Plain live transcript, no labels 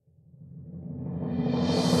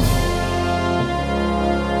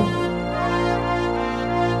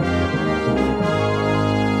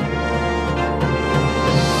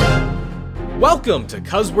Welcome to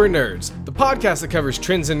 'Cause We're Nerds, the podcast that covers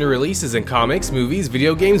trends and new releases in comics, movies,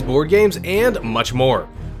 video games, board games, and much more.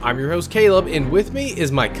 I'm your host Caleb, and with me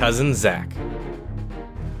is my cousin Zach.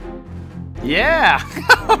 Yeah,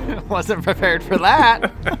 wasn't prepared for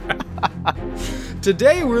that.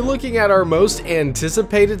 Today we're looking at our most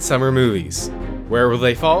anticipated summer movies. Where will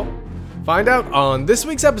they fall? Find out on this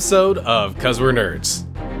week's episode of 'Cause We're Nerds.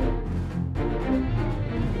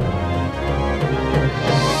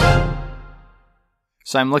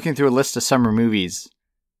 So I'm looking through a list of summer movies,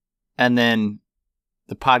 and then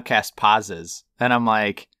the podcast pauses, and I'm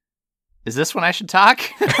like, is this when I should talk?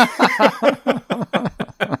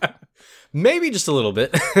 Maybe just a little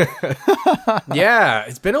bit. Yeah,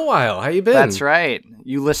 it's been a while. How you been? That's right.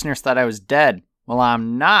 You listeners thought I was dead. Well,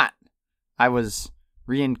 I'm not. I was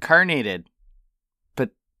reincarnated. But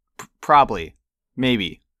probably.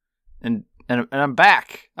 Maybe. And I'm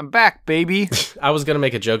back. I'm back, baby. I was going to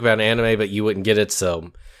make a joke about anime, but you wouldn't get it,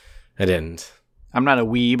 so I didn't. I'm not a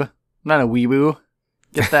weeb. I'm not a weeboo.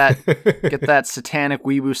 Get that satanic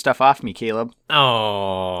weeboo stuff off me, Caleb.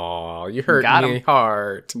 Oh, you hurt me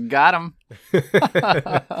hard. Got him.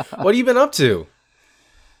 What have you been up to?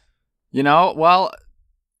 You know, well,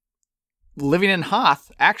 living in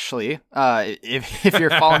Hoth, actually. If you're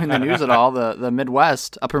following the news at all, the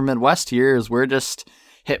Midwest, upper Midwest here, is we're just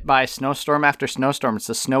hit by snowstorm after snowstorm. It's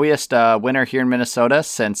the snowiest winter here in Minnesota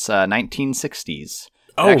since 1960s.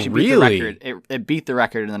 Oh, really? It beat the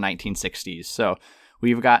record in the 1960s. So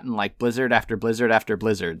we've gotten like blizzard after blizzard after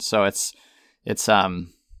blizzard. So it's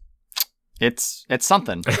something.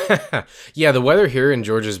 Yeah, the weather here in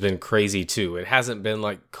Georgia has been crazy too. It hasn't been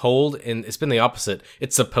like cold, and it's been the opposite.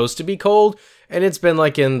 It's supposed to be cold, and it's been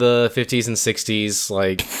like in the 50s and 60s,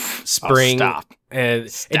 like spring. Stop. And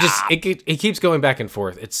it keeps going back and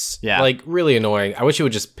forth. It's like really annoying. I wish it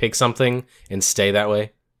would just pick something and stay that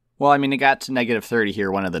way. Well, I mean, it got to negative 30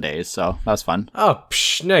 here one of the days, so that was fun. Oh,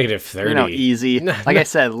 negative 30. You know, easy. Like I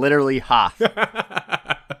said, literally Hoth.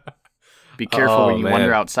 Be careful when you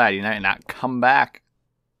wander outside. You might not come back.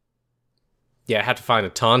 Yeah, I have to find a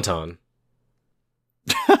tauntaun.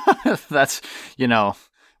 That's,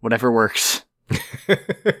 whatever works.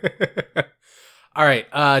 All right,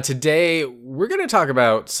 today we're going to talk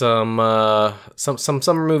about some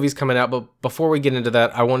summer movies coming out, but before we get into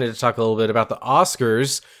that, I wanted to talk a little bit about the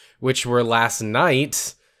Oscars, which were last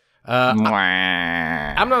night. I'm not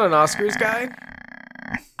an Oscars guy.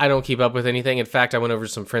 I don't keep up with anything. In fact, I went over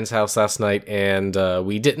to some friend's house last night, and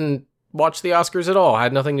we didn't watch the Oscars at all. I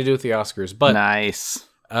had nothing to do with the Oscars, but nice.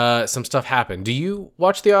 Some stuff happened. Do you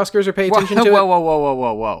watch the Oscars or pay attention to it?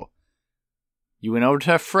 Whoa. You went over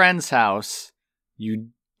to a friend's house. You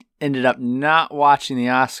ended up not watching the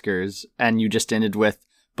Oscars, and you just ended with,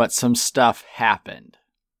 but some stuff happened.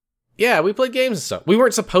 Yeah, we played games and stuff. We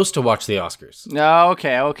weren't supposed to watch the Oscars. No,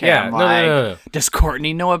 okay. Yeah, no. Does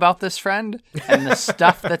Courtney know about this friend and the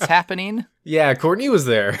stuff that's happening? Yeah, Courtney was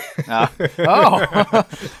there. Let's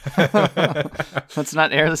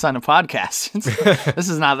not air this on a podcast. This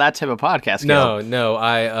is not that type of podcast. No.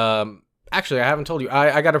 Actually, I haven't told you.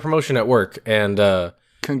 I got a promotion at work, and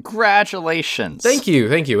congratulations. Thank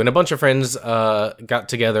you. And a bunch of friends got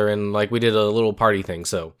together, and like we did a little party thing.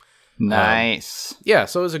 So nice. Yeah,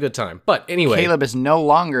 so it was a good time. But anyway, Caleb is no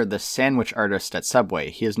longer the sandwich artist at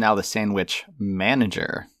Subway. He is now the sandwich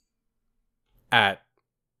manager at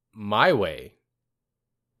My Way.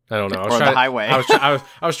 I don't know. The highway. I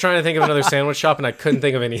was trying to think of another sandwich shop, and I couldn't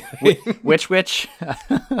think of anything. Which?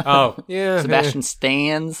 Oh, yeah. Sebastian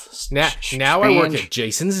Stan's. Now I work at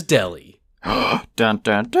Jason's Deli. Dun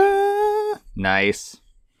dun dun. Nice.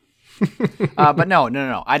 But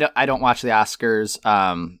no. I don't watch the Oscars.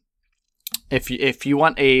 If you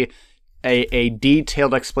want a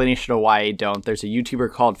detailed explanation of why I don't, there's a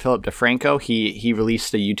YouTuber called Philip DeFranco. He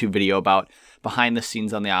released a YouTube video about behind the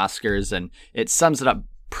scenes on the Oscars, and it sums it up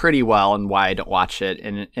pretty well and why I don't watch it.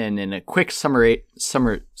 And in a quick summary,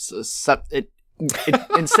 saying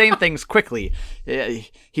things quickly,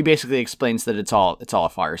 he basically explains that it's all a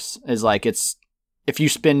farce. Is like if you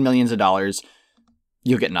spend millions of dollars,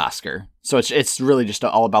 you'll get an Oscar. So it's really just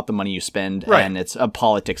all about the money you spend, right. And it's a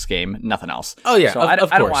politics game, nothing else. Oh yeah, so of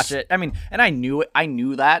course. I don't watch it. I mean, and I knew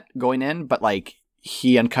that going in, but like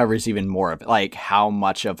he uncovers even more of it, like how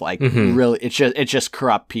much of like really it's just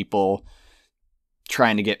corrupt people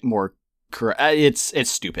trying to get more corrupt. It's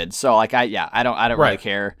stupid. So like I don't right. really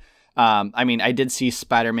care. I mean, I did see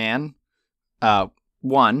Spider-Man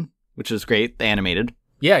 1, which was great, the animated.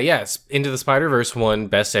 Yeah, Into the Spider-Verse won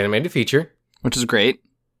Best Animated Feature, which is great.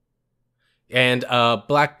 And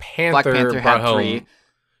Black Panther brought home 3.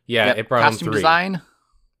 Yeah, yep. it brought Costume home 3. Design,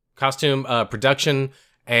 costume, production,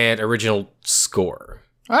 and original score.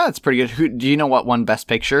 Oh, that's pretty good. Do you know what won Best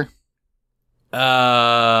Picture?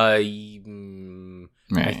 I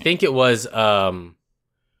think it was Roma.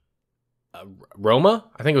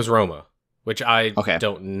 I think it was Roma, which I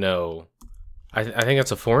don't know. I think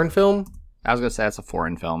it's a foreign film. I was gonna say it's a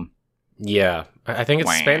foreign film. Yeah, I think it's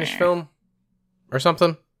a Spanish film or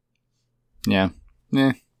something. Yeah.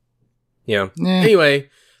 Anyway,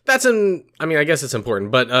 I guess it's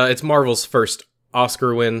important, but it's Marvel's first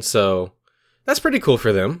Oscar win, so that's pretty cool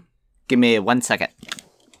for them. Give me 1 second.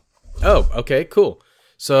 Oh, okay, cool.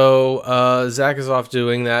 So Zach is off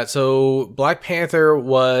doing that. So Black Panther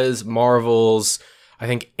was Marvel's, I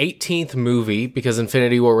think, 18th movie, because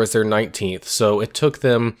Infinity War was their 19th. So it took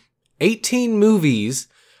them 18 movies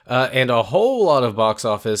and a whole lot of box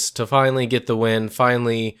office to finally get the win,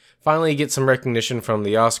 finally get some recognition from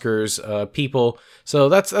the Oscars people. So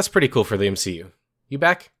that's pretty cool for the MCU. You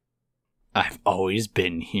back? I've always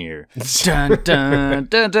been here. Dun dun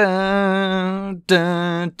dun dun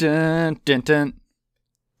dun dun dun dun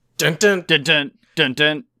dun dun dun dun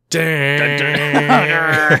dun.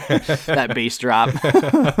 That bass drop.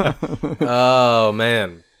 Oh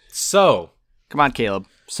man. So come on, Caleb.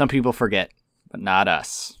 Some people forget, but not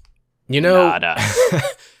us. Not us.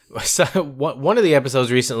 So one of the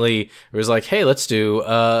episodes recently was like, hey, let's do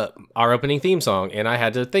our opening theme song. And I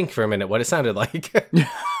had to think for a minute what it sounded like.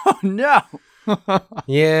 Oh, no.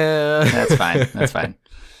 Yeah. That's fine.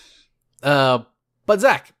 But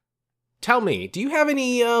Zach, tell me, do you have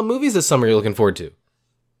any movies this summer you're looking forward to?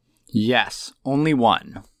 Yes, only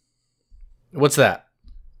one. What's that?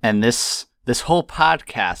 And this whole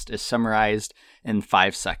podcast is summarized in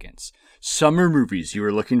 5 seconds. Summer movies you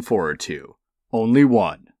are looking forward to. Only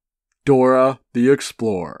one. Dora the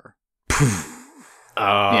Explorer.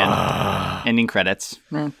 Ending credits.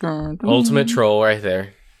 Ultimate troll right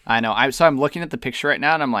there. I know. So I'm looking at the picture right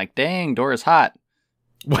now and I'm like, dang, Dora's hot.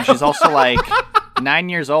 And she's also like 9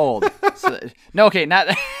 years old. So, no, okay, not.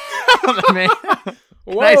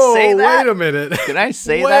 Whoa, I say that? Wait a minute. Can I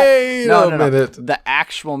say that? Wait a minute. The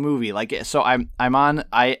actual movie, like, so I'm on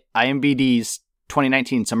IMDb's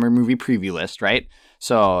 2019 summer movie preview list, right?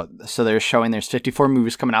 So they're showing there's 54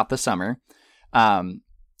 movies coming out this summer.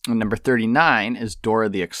 Number 39 is Dora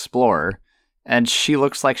the Explorer, and she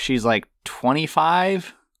looks like she's like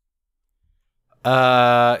 25.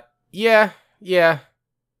 Yeah.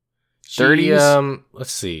 30s.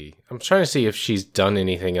 Let's see. I'm trying to see if she's done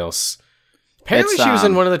anything else. Apparently, she was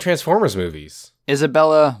in one of the Transformers movies.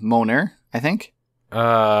 Isabella Moner, I think.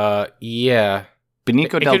 Yeah.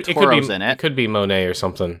 Benicio del Toro's in it. It could be Monet or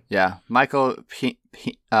something. Yeah. Michael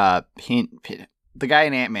the guy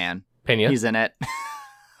in Ant-Man. Pena. He's in it.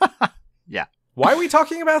 Yeah. Why are we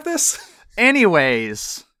talking about this?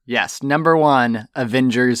 Anyways, yes, number one,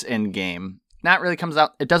 Avengers Endgame.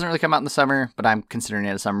 It doesn't really come out in the summer, but I'm considering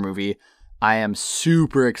it a summer movie. I am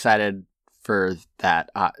super excited for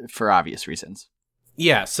that, for obvious reasons.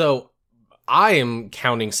 Yeah, so I am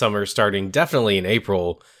counting summer starting definitely in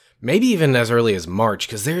April, maybe even as early as March,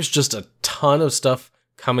 because there's just a ton of stuff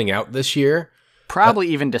coming out this year. Probably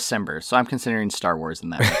even December, so I'm considering Star Wars in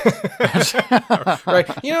that. Right.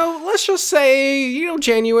 Let's just say,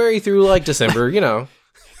 January through like December,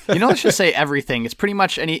 Let's just say everything. It's pretty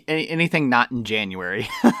much anything not in January.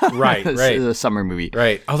 Right. It's a summer movie.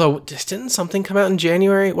 Right. Although, didn't something come out in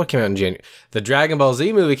January? What came out in January? The Dragon Ball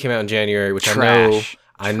Z movie came out in January, which trash.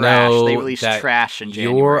 I know. They released trash in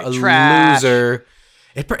January. You're a loser.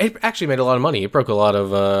 It actually made a lot of money. It broke a lot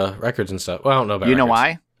of records and stuff. Well, I don't know about You know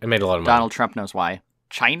why? It made a lot of money. Donald Trump knows why.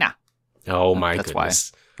 China. Oh my That's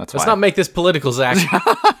goodness. Why. Let's not make this political, Zach.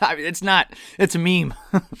 I mean, it's not. It's a meme.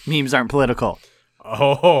 Memes aren't political.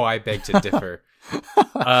 Oh, I beg to differ.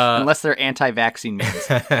 Unless they're anti-vaccine memes.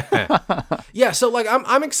 Yeah, so like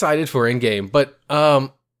I'm excited for Endgame, but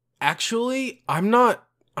actually I'm not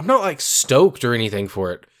like stoked or anything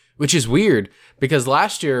for it, which is weird because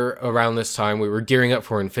last year around this time we were gearing up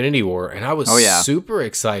for Infinity War and I was super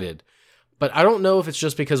excited. But I don't know if it's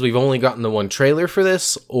just because we've only gotten the one trailer for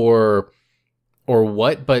this or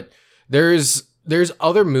what, but there's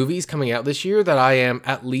other movies coming out this year that I am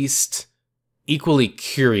at least equally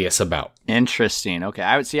curious about. Interesting. Okay.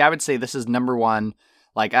 I would say this is number one.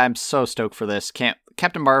 Like, I'm so stoked for this.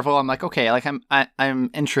 Captain Marvel, I'm like, okay, like I'm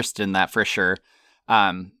interested in that for sure.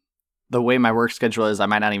 The way my work schedule is, I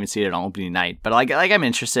might not even see it on opening night, but like I'm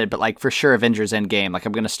interested, but like for sure Avengers Endgame, like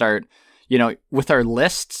I'm going to start, with our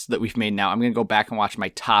lists that we've made now, I'm going to go back and watch my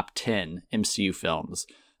top 10 MCU films.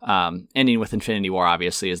 Ending with Infinity War,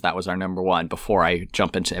 obviously, as that was our number one before I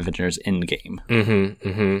jump into Avengers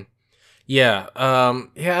Endgame. Yeah.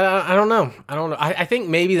 Yeah. I don't know. I think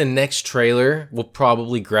maybe the next trailer will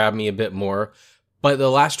probably grab me a bit more. But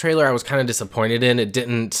the last trailer I was kind of disappointed in. It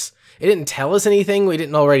didn't tell us anything we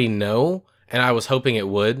didn't already know, and I was hoping it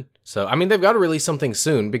would. So, I mean, they've got to release something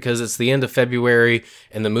soon because it's the end of February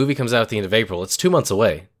and the movie comes out at the end of April. It's 2 months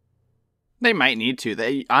away. They might need to.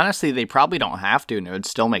 They probably don't have to, and it would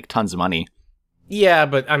still make tons of money. Yeah,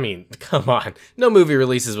 but I mean, come on. No movie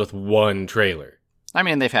releases with one trailer. I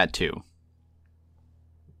mean, they've had 2.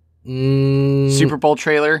 Super Bowl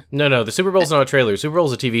trailer? No, the Super Bowl's not a trailer. Super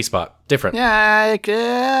Bowl's a TV spot. Different. Yeah,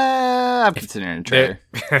 I'm considering it a trailer.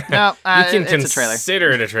 No, you can it's a trailer.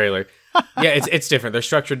 Consider it a trailer. Yeah, it's different. They're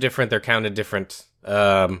structured different. They're counted different.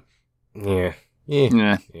 Yeah. All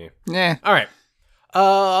right.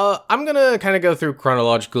 I'm gonna kind of go through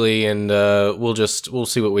chronologically, and we'll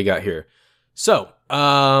see what we got here. So,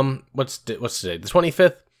 what's today? The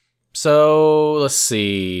 25th. So let's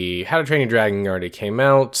see. How to Train Your Dragon already came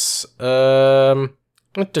out. Don't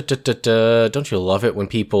you love it when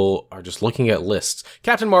people are just looking at lists?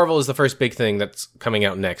 Captain Marvel is the first big thing that's coming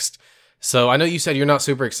out next. So I know you said you're not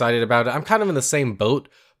super excited about it. I'm kind of in the same boat,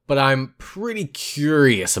 but I'm pretty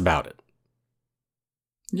curious about it.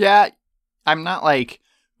 Yeah, I'm not like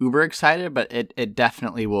uber excited, but it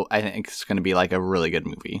definitely will. I think it's going to be like a really good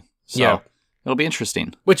movie. So yeah. It'll be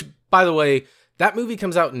interesting. Which, by the way, that movie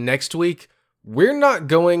comes out next week. We're not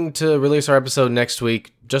going to release our episode next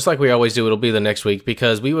week, just like we always do. It'll be the next week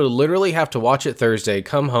because we would literally have to watch it Thursday,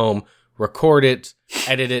 come home, record it,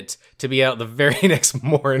 edit it to be out the very next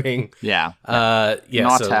morning. Yeah.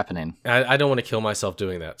 Not happening. I don't want to kill myself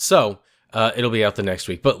doing that. So it'll be out the next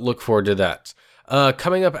week, but look forward to that.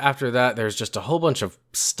 Coming up after that, there's just a whole bunch of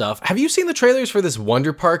stuff. Have you seen the trailers for this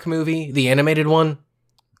Wonder Park movie, the animated one?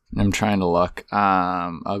 I'm trying to look.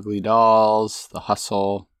 Ugly Dolls, The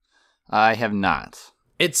Hustle. I have not.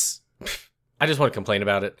 I just want to complain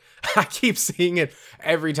about it. I keep seeing it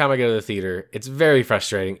every time I go to the theater. It's very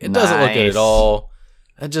frustrating. It doesn't look good at all.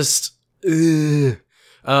 At the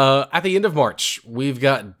end of March, we've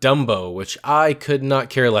got Dumbo, which I could not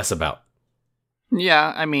care less about.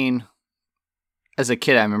 Yeah, I mean, as a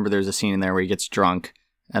kid, I remember there's a scene in there where he gets drunk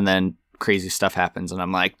and then crazy stuff happens, and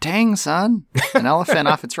I'm like, dang, son, an elephant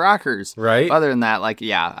off its rockers. Right? Other than that, like,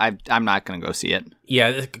 yeah, I'm not going to go see it.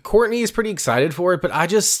 Yeah, Courtney is pretty excited for it, but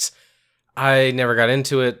I never got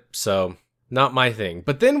into it, so not my thing.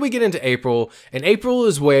 But then we get into April, and April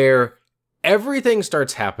is where everything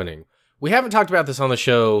starts happening. We haven't talked about this on the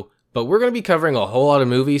show, but we're going to be covering a whole lot of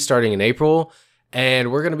movies starting in April,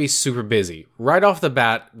 and we're going to be super busy. Right off the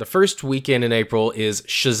bat, the first weekend in April is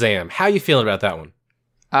Shazam. How you feeling about that one?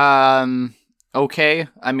 Okay.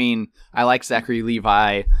 I mean, I like Zachary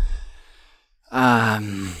Levi.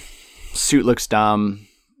 Suit looks dumb.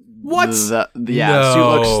 What?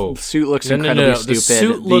 No. Suit looks incredibly stupid. The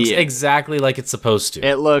suit looks exactly like it's supposed to.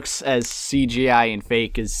 It looks as CGI and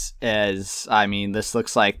fake as I mean, this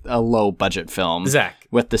looks like a low budget film. Zach,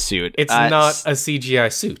 with the suit. It's not a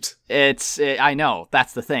CGI suit. I know,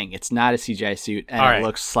 that's the thing. It's not a CGI suit, and it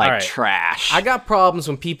looks like trash. I got problems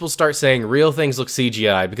when people start saying real things look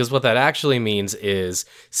CGI, because what that actually means is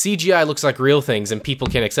CGI looks like real things, and people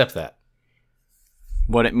can't accept that.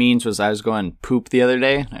 What it means was I was going poop the other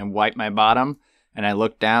day and wiped my bottom, and I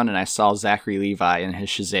looked down and I saw Zachary Levi in his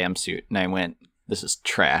Shazam suit, and I went, this is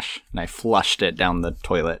trash, and I flushed it down the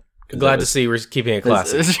toilet. Glad to see we're keeping it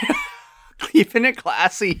classy. Keeping it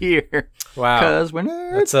classy here. Wow. Because we're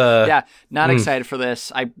nerds. Yeah, not excited for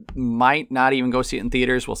this. I might not even go see it in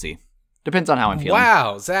theaters. We'll see. Depends on how I'm feeling.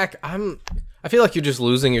 Wow, Zach, I feel like you're just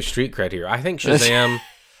losing your street cred here. I think Shazam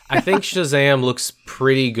looks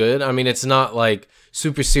pretty good. I mean, it's not like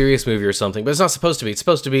super serious movie or something, but it's not supposed to be. It's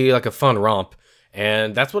supposed to be like a fun romp,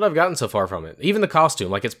 and that's what I've gotten so far from it. Even the costume,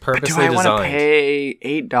 like it's purposely designed. Do I want to pay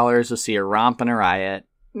 $8 to see a romp and a riot?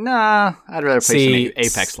 Nah, I'd rather play some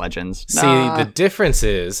Apex Legends. Nah. See, the difference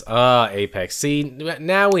is, Apex. See,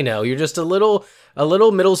 now we know you're just a little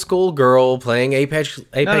middle school girl playing Apex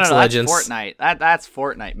Legends. That's Fortnite. That's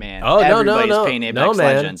Fortnite, man. Oh, everybody's paying Apex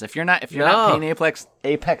Legends. If you're not paying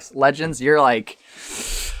Apex Legends, you're like,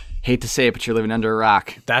 hate to say it, but you're living under a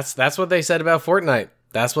rock. That's what they said about Fortnite.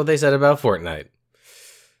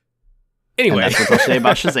 Anyway, and that's what they'll say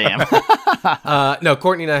about Shazam. No,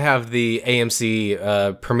 Courtney and I have the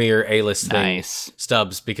AMC Premiere A-list thing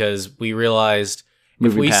stubs, because we realized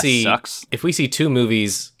if we see 2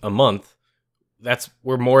 movies a month,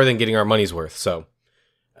 we're more than getting our money's worth. So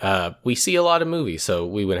we see a lot of movies, so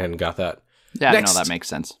we went ahead and got that. Yeah, no, that makes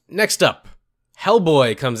sense. Next up,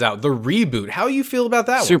 Hellboy comes out, the reboot. How you feel about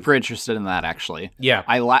that one? Super interested in that, actually. Yeah.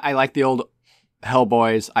 I like the old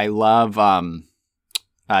Hellboys. I love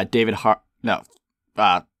David no.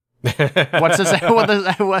 What's his name? What?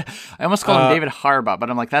 I almost called him David Harbour, but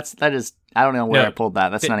I'm like, that is. I don't know where I pulled that.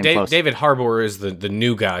 That's not even close. David Harbour is the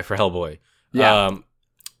new guy for Hellboy. Yeah.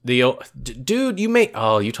 Dude,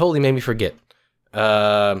 you totally made me forget.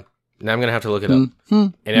 Now I'm gonna have to look it up.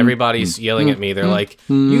 And everybody's yelling at me. They're like,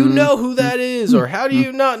 "You know who that is?" Or "How do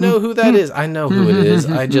you not know who that is?" I know who it is.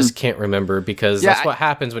 I just can't remember because that's what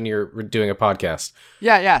happens when you're doing a podcast.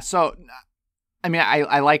 Yeah. So, I mean,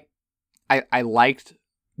 I liked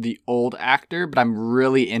the old actor, but I'm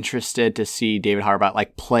really interested to see David Harbour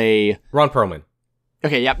play Ron Perlman.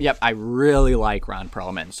 Okay, yep. I really like Ron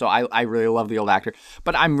Perlman, so I really love the old actor.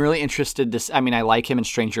 But I'm really interested to. I mean, I like him in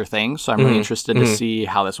Stranger Things, so I'm really interested to see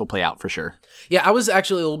how this will play out for sure. Yeah, I was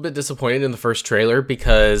actually a little bit disappointed in the first trailer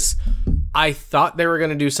because I thought they were going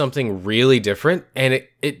to do something really different, and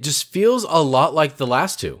it just feels a lot like the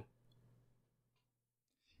last two.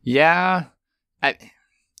 Yeah,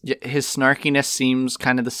 his snarkiness seems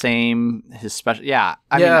kind of the same. His special, I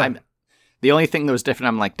mean, the only thing that was different,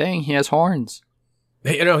 I'm like, dang, he has horns.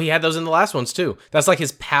 You know, he had those in the last ones too. That's like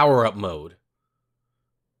his power-up mode.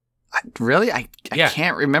 Really? I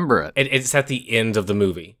can't remember it. It's at the end of the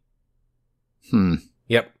movie.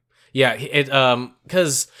 Yep. Yeah,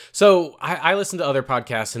 I listened to other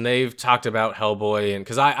podcasts and they've talked about Hellboy, and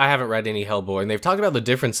because I haven't read any Hellboy, and they've talked about the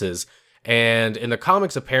differences. And in the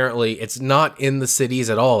comics, apparently, it's not in the cities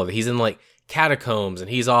at all. He's in like catacombs, and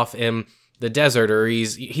he's off in the desert, or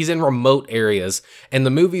he's in remote areas, and the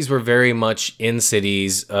movies were very much in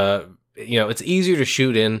cities. It's easier to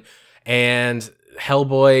shoot in, and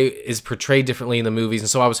Hellboy is portrayed differently in the movies, and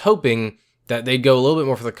so I was hoping that they'd go a little bit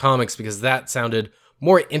more for the comics because that sounded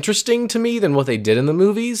more interesting to me than what they did in the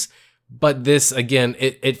movies. But this, again,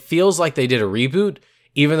 it feels like they did a reboot,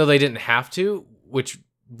 even though they didn't have to, which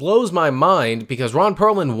blows my mind because Ron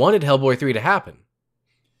Perlman wanted Hellboy 3 to happen.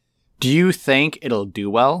 Do you think it'll do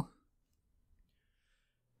well?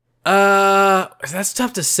 That's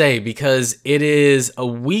tough to say because it is a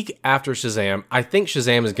week after Shazam. I think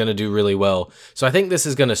Shazam is going to do really well. So I think this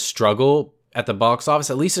is going to struggle at the box office,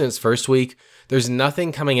 at least in its first week. There's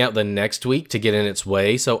nothing coming out the next week to get in its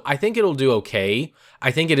way. So I think it'll do okay.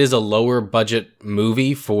 I think it is a lower budget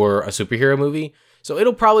movie for a superhero movie. So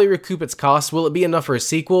it'll probably recoup its costs. Will it be enough for a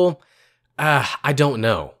sequel? I don't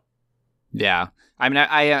know. Yeah. I mean,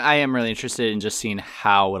 I am really interested in just seeing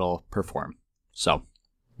how it'll perform. So.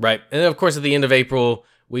 Right. And then, of course, at the end of April,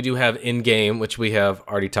 we do have Endgame, which we have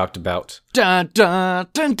already talked about. Dun, dun,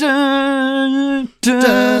 dun, dun,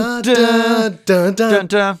 dun, dun, dun, dun, dun,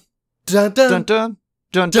 dun, dun, dun,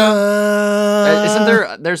 dun, dun.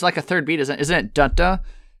 Isn't there's like a third beat, isn't it? Dun, dun,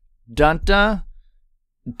 dun, dun,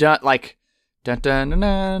 dun, like, dun, dun, dun,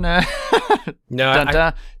 dun, dun. No, dun,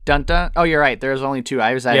 dun, dun, dun. Oh, you're right. There's only two.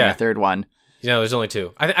 I was adding a third one. No, there's only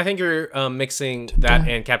two. I think you're mixing that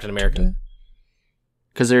and Captain America.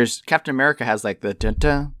 Because there's Captain America has like the dun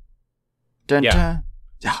dun dun dun.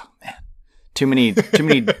 Oh man, too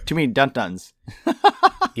many dun duns.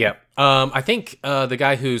 Yeah. I think the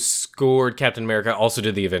guy who scored Captain America also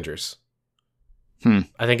did the Avengers.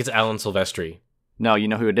 I think it's Alan Silvestri. No, you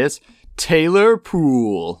know who it is? Taylor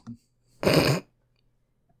Poole.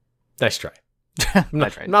 Nice try.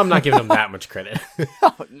 That's right. No, I'm not giving him that much credit.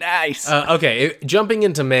 Oh, nice. Okay, jumping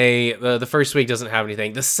into May, the first week doesn't have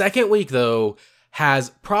anything. The second week, though, has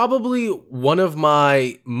probably one of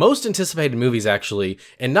my most anticipated movies, actually,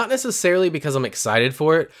 and not necessarily because I'm excited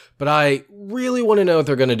for it, but I really want to know what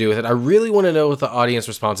they're going to do with it. I really want to know what the audience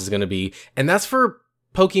response is going to be, and that's for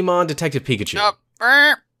Pokemon Detective Pikachu.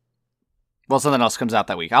 Well, something else comes out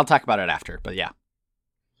that week. I'll talk about it after, but yeah.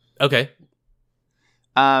 Okay.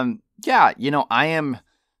 Yeah, you know, I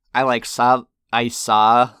saw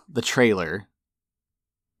the trailer,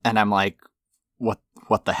 and I'm like,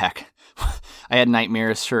 what the heck? I had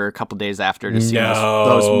nightmares for a couple days after to see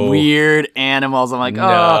those weird animals. I'm like, oh,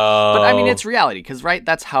 but I mean, it's reality because, right?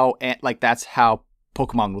 That's how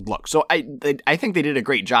Pokemon would look. So I think they did a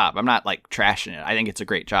great job. I'm not like trashing it. I think it's a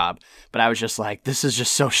great job, but I was just like, this is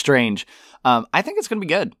just so strange. I think it's going to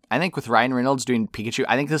be good. I think with Ryan Reynolds doing Pikachu,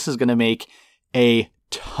 I think this is going to make a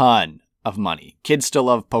ton of money. Kids still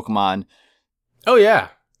love Pokemon. Oh yeah.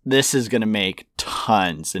 This is going to make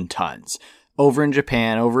tons and tons. Over in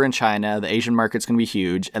Japan, over in China, the Asian market's going to be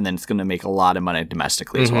huge, and then it's going to make a lot of money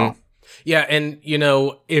domestically as well. Yeah, and, you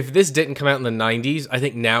know, if this didn't come out in the 90s, I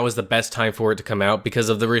think now is the best time for it to come out because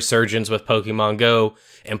of the resurgence with Pokemon Go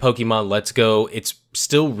and Pokemon Let's Go. It's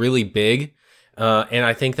still really big, and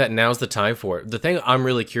I think that now's the time for it. The thing I'm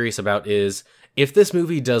really curious about is if this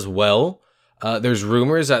movie does well, there's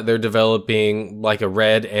rumors that they're developing like a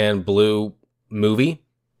red and blue movie.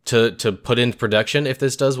 to put into production if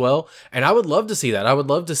this does well. And I would love to see that. I would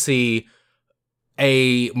love to see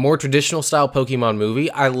a more traditional style Pokemon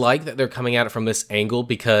movie. I like that they're coming at it from this angle,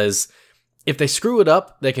 because if they screw it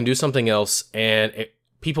up, they can do something else, and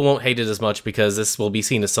people won't hate it as much because this will be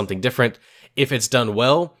seen as something different. If it's done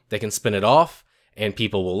well, they can spin it off and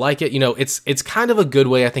people will like it. You know, it's kind of a good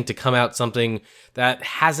way, I think, to come out something that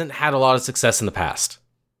hasn't had a lot of success in the past.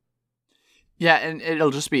 Yeah, and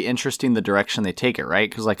it'll just be interesting the direction they take it, right?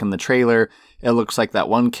 Because like in the trailer, it looks like that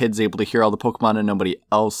one kid's able to hear all the Pokemon and nobody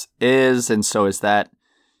else is. And so is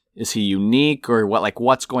he unique, or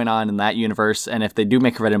what's going on in that universe? And if they do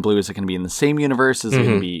make a Red and Blue, is it going to be in the same universe? Is it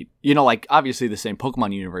going to be, like obviously the same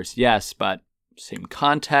Pokemon universe? Yes, but same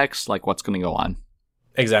context, like what's going to go on?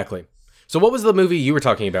 Exactly. So what was the movie you were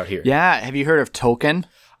talking about here? Yeah, have you heard of Token?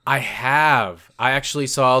 I have. I actually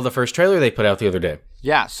saw the first trailer they put out the other day.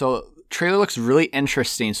 Yeah, so trailer looks really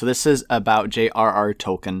interesting. So this is about J.R.R.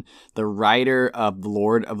 Tolkien, the writer of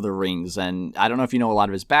Lord of the Rings. And I don't know if you know a lot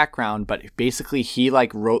of his background, but basically he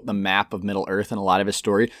wrote the map of Middle Earth and a lot of his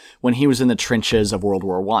story when he was in the trenches of World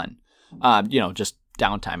War One. Just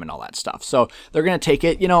downtime and all that stuff. So they're going to take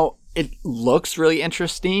it. It looks really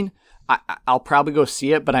interesting. I'll probably go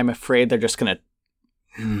see it, but I'm afraid they're just going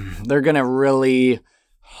to really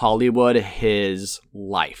Hollywood his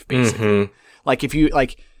life, basically.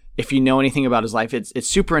 If you know anything about his life, it's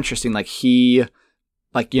super interesting. He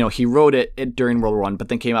wrote it during World War One, but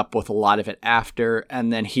then came up with a lot of it after.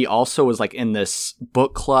 And then he also was in this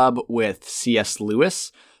book club with C.S.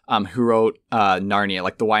 Lewis, who wrote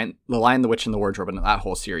Narnia, The Lion, the Witch, and the Wardrobe, and that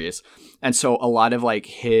whole series. And so a lot of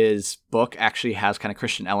his book actually has kind of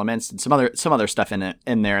Christian elements and some other stuff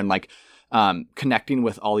in there, and connecting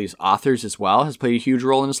with all these authors as well has played a huge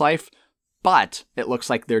role in his life. But it looks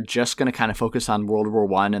like they're just going to kind of focus on World War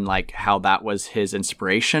One and how that was his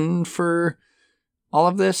inspiration for all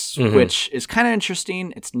of this, which is kind of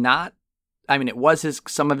interesting. It's not, it was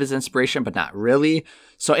some of his inspiration, but not really.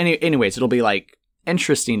 So anyways, it'll be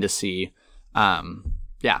interesting to see.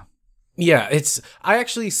 Yeah. I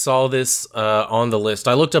actually saw this on the list.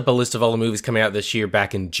 I looked up a list of all the movies coming out this year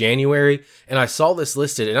back in January, and I saw this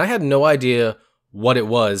listed, and I had no idea what it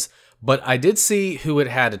was. But I did see who it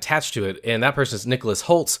had attached to it, and that person is Nicholas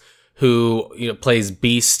Hoult, who plays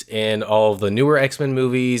Beast in all of the newer X-Men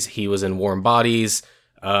movies. He was in Warm Bodies.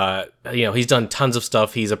 He's done tons of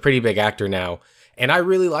stuff. He's a pretty big actor now, and I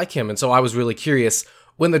really like him. And so I was really curious.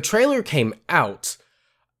 When the trailer came out,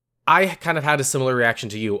 I kind of had a similar reaction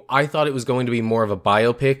to you. I thought it was going to be more of a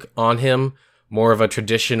biopic on him, more of a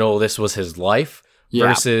traditional, this was his life,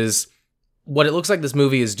 versus what it looks like this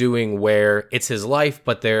movie is doing, where it's his life,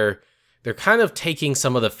 but they're kind of taking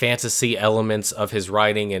some of the fantasy elements of his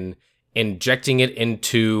writing and injecting it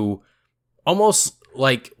into almost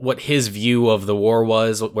like what his view of the war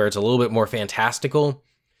was, where it's a little bit more fantastical.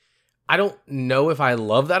 I don't know if I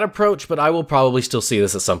love that approach, but I will probably still see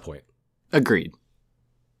this at some point. Agreed.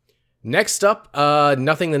 Next up,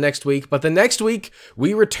 nothing the next week, but the next week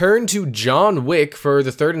we return to John Wick for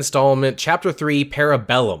the third installment, Chapter 3,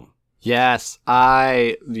 Parabellum. Yes,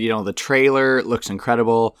 the trailer looks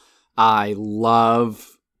incredible. I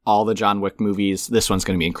love all the John Wick movies. This one's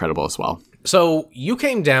going to be incredible as well. So you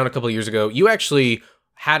came down a couple of years ago. You actually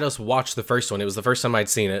had us watch the first one. It was the first time I'd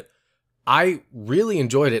seen it. I really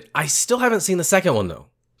enjoyed it. I still haven't seen the second one, though.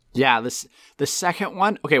 Yeah, the second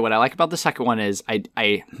one. Okay, what I like about the second one is I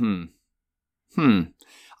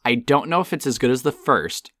don't know if it's as good as the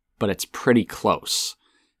first, but it's pretty close.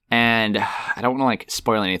 And I don't want to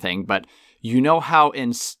spoil anything, but how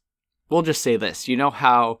we'll just say this.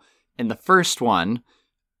 How in the first one,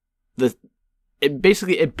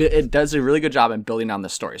 it does a really good job in building on the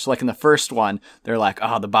story. So in the first one, they're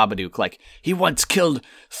the Babadook, he once killed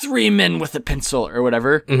 3 men with a pencil or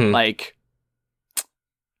whatever.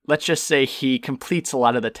 Let's just say he completes a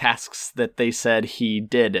lot of the tasks that they said he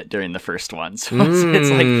did during the first one. So it's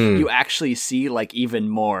you actually see even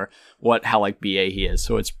more how BA he is.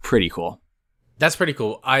 So it's pretty cool. That's pretty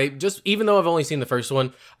cool. Even though I've only seen the first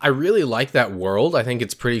one, I really like that world. I think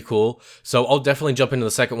it's pretty cool. So I'll definitely jump into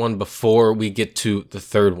the second one before we get to the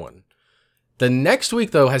third one. The next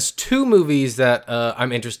week, though, has 2 movies that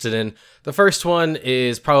I'm interested in. The first one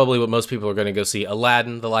is probably what most people are going to go see,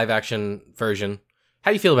 Aladdin, the live-action version. How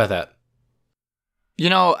do you feel about that?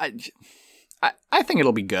 I think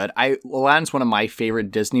it'll be good. Aladdin's one of my favorite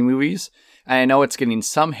Disney movies. And I know it's getting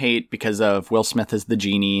some hate because of Will Smith as the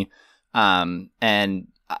genie. And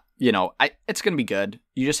it's going to be good.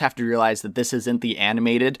 You just have to realize that this isn't the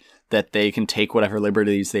animated, that they can take whatever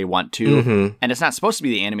liberties they want to. Mm-hmm. And it's not supposed to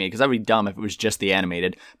be the animated, because that would be dumb if it was just the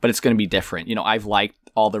animated, but it's going to be different. I've liked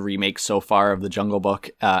all the remakes so far of The Jungle Book,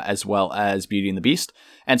 as well as Beauty and the Beast.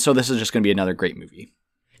 And so this is just going to be another great movie.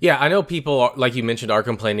 Yeah, I know people, like you mentioned, are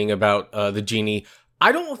complaining about the genie.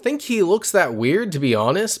 I don't think he looks that weird, to be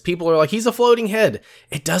honest. People are like, he's a floating head.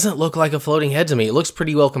 It doesn't look like a floating head to me. It looks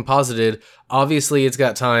pretty well composited. Obviously, it's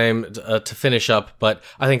got time to finish up, but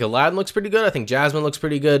I think Aladdin looks pretty good. I think Jasmine looks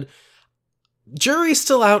pretty good. Jury's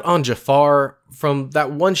still out on Jafar. From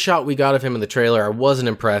that one shot we got of him in the trailer, I wasn't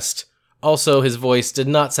impressed. Also, his voice did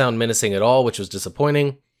not sound menacing at all, which was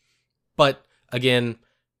disappointing. But, again,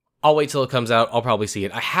 I'll wait till it comes out. I'll probably see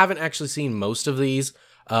it. I haven't actually seen most of these.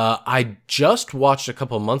 I just watched a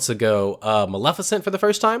couple months ago Maleficent for the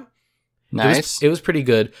first time. Nice. It was pretty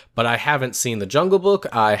good, but I haven't seen The Jungle Book.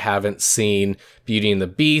 I haven't seen Beauty and the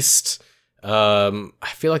Beast. I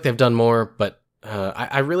feel like they've done more, but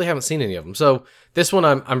I really haven't seen any of them. So this one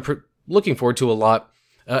I'm looking forward to a lot.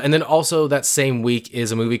 And then also that same week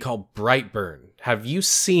is a movie called Brightburn. Have you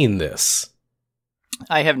seen this?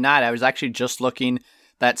 I have not. I was actually just looking.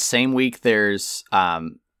 That same week there's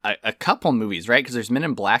a couple movies, right? Because there's Men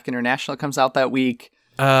in Black International comes out that week.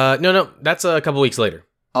 No, that's a couple weeks later.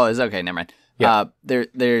 Oh, is okay. Never mind. Yeah.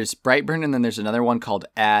 There's Brightburn, and then there's another one called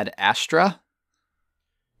Ad Astra.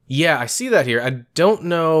 Yeah, I see that here. I don't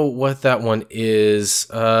know what that one is.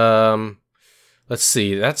 Let's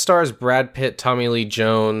see. That stars Brad Pitt, Tommy Lee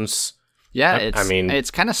Jones. Yeah,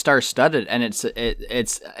 it's kind of star-studded, and it's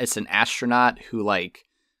an astronaut who, like,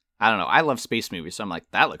 I don't know. I love space movies, so I'm like,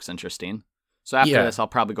 that looks interesting. So after this, I'll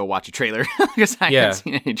probably go watch a trailer because I haven't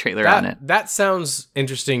seen any trailer on it. That sounds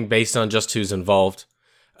interesting based on just who's involved.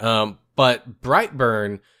 But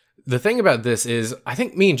Brightburn, the thing about this is, I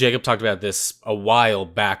think me and Jacob talked about this a while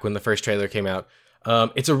back when the first trailer came out.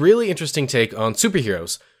 It's a really interesting take on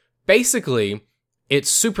superheroes. Basically,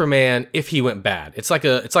 it's Superman if he went bad. It's like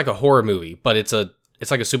a horror movie, but it's like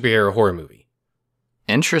a superhero horror movie.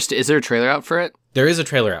 Interesting. Is there a trailer out for it? There is a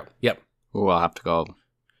trailer out. Yep. Ooh, I'll have to go.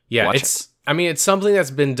 Yeah, watch it's. I mean, it's something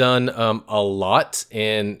that's been done a lot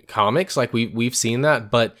in comics. Like we've seen that,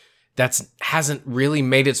 but hasn't really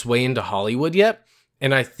made its way into Hollywood yet.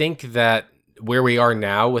 And I think that where we are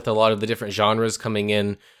now with a lot of the different genres coming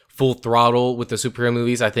in full throttle with the superhero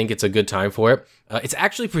movies, I think it's a good time for it. It's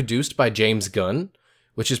actually produced by James Gunn,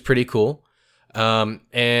 which is pretty cool.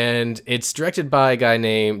 And it's directed by a guy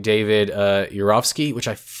named David Yurovsky, which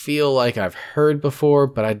I feel like I've heard before,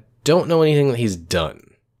 but I don't know anything that he's done.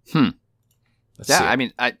 I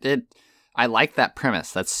mean, I like that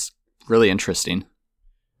premise. That's really interesting.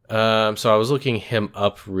 So I was looking him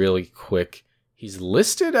up really quick. He's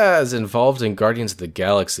listed as involved in Guardians of the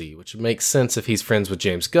Galaxy, which makes sense if he's friends with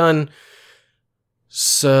James Gunn.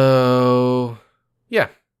 So, yeah.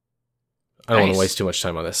 I don't want to waste too much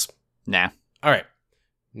time on this. Nah. All right.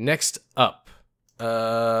 Next up.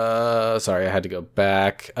 Sorry, I had to go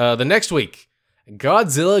back. The next week,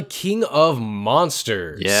 Godzilla King of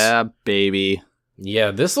Monsters. Yeah, baby. Yeah,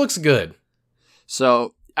 this looks good.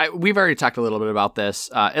 So, we've already talked a little bit about this.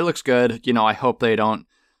 It looks good. I hope they don't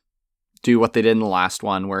do what they did in the last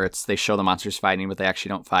one, where they show the monsters fighting, but they actually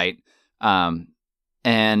don't fight. And,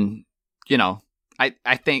 I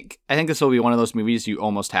think this will be one of those movies you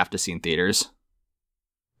almost have to see in theaters.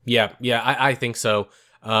 Yeah, I think so.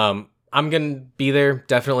 I'm going to be there,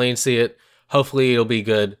 definitely, and see it. Hopefully it'll be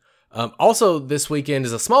good. Also, this weekend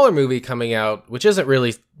is a smaller movie coming out, which isn't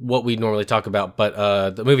really what we normally talk about,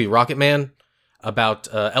 but the movie Rocket Man about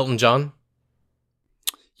Elton John.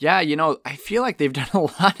 Yeah, I feel like they've done a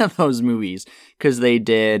lot of those movies because they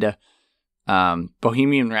did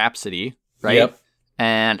Bohemian Rhapsody, right? Yep.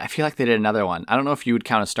 And I feel like they did another one. I don't know if you would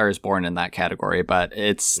count A Star Is Born in that category, but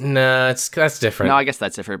it's... Nah, that's different. No, I guess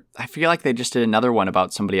that's different. I feel like they just did another one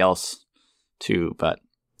about somebody else, too, but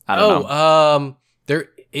I don't know. There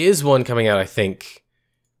is one coming out, I think.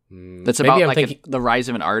 That's about the rise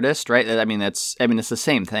of an artist, right? I mean, it's the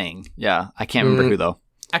same thing. Yeah, I can't remember who, though.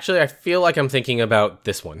 Actually, I feel like I'm thinking about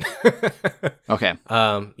this one. Okay.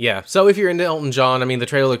 Yeah. So if you're into Elton John, I mean, the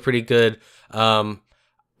trailer looked pretty good.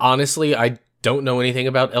 Honestly, I don't know anything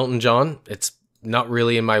about Elton John. It's not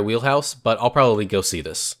really in my wheelhouse, but I'll probably go see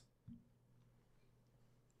this.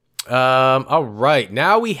 All right.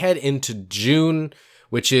 Now we head into June,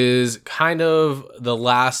 which is kind of the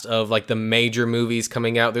last of like the major movies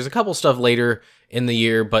coming out. There's a couple stuff later in the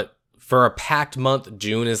year, but for a packed month,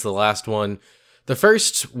 June is the last one. The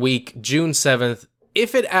first week, June 7th,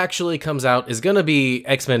 if it actually comes out, is going to be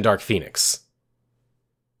X-Men Dark Phoenix.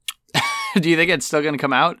 Do you think it's still going to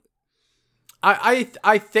come out?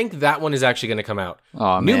 I think that one is actually going to come out.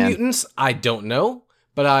 Oh, New man. Mutants, I don't know,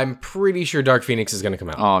 but I'm pretty sure Dark Phoenix is going to come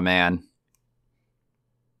out. Oh, man.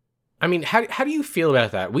 I mean, how do you feel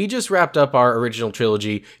about that? We just wrapped up our original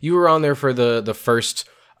trilogy. You were on there for the first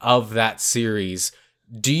of that series.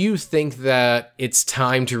 Do you think that it's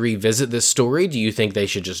time to revisit this story? Do you think they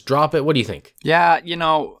should just drop it? What do you think? Yeah,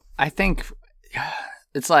 I think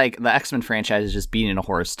it's like the X-Men franchise is just beating a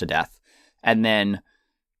horse to death. And then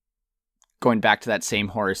going back to that same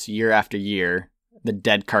horse year after year, the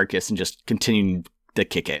dead carcass, and just continuing to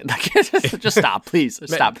kick it. Just stop, please.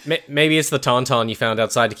 Stop. Maybe it's the tauntaun you found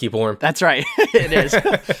outside to keep warm. That's right. It is.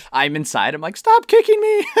 I'm inside. I'm like, stop kicking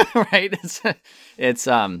me. Right? It's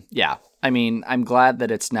yeah. I mean, I'm glad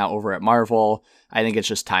that it's now over at Marvel. I think it's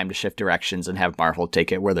just time to shift directions and have Marvel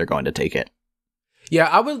take it where they're going to take it. Yeah,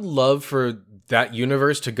 I would love for that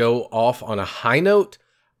universe to go off on a high note.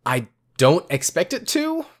 I don't expect it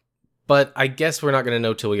to, but I guess we're not going to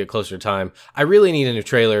know till we get closer to time. I really need a new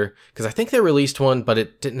trailer because I think they released one, but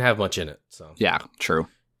it didn't have much in it. So yeah, true.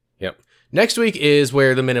 Yep. Next week is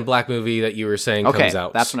where the Men in Black movie that you were saying comes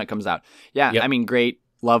out. That's when it comes out. Yeah, yep. I mean, great.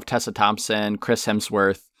 Love Tessa Thompson, Chris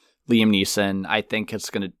Hemsworth, Liam Neeson. I think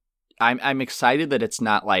it's going to... I'm excited that it's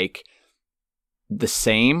not like the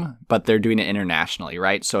same, but they're doing it internationally,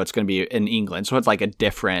 right? So it's going to be in England. So it's like a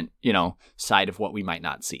different, side of what we might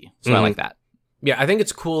not see. So I like that. Yeah, I think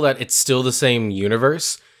it's cool that it's still the same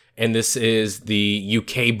universe, and this is the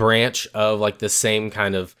UK branch of like the same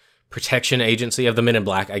kind of protection agency of the Men in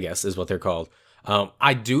Black, I guess is what they're called.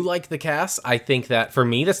 I do like the cast. I think that for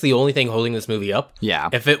me, that's the only thing holding this movie up. Yeah.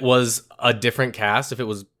 If it was a different cast, if it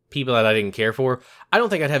was people that I didn't care for, I don't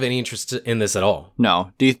think I'd have any interest in this at all.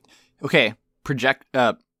 No.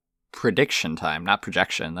 Prediction time, not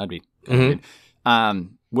projection. That'd be good.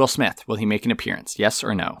 Will Smith, will he make an appearance? Yes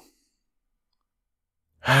or no?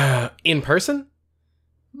 In person?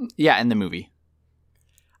 Yeah, in the movie.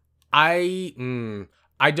 I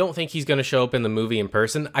don't think he's going to show up in the movie in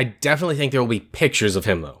person. I definitely think there will be pictures of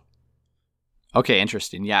him, though. Okay,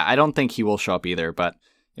 interesting. Yeah, I don't think he will show up either, but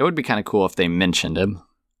it would be kind of cool if they mentioned him.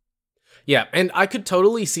 Yeah, and I could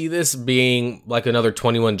totally see this being like another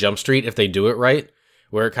 21 Jump Street if they do it right,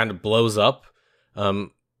 where it kind of blows up.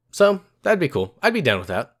 So that'd be cool. I'd be down with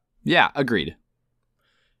that. Yeah, agreed.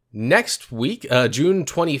 Next week, June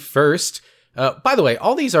 21st. By the way,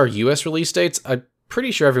 all these are U.S. release dates. I'm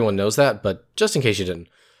pretty sure everyone knows that, but just in case you didn't.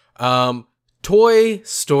 Toy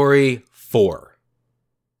Story 4.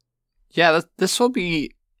 Yeah, this will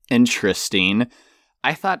be interesting.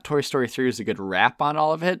 I thought Toy Story 3 was a good wrap on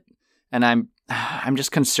all of it, and I'm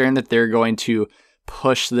just concerned that they're going to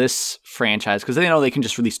push this franchise, because they know they can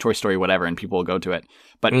just release Toy Story whatever and people will go to it,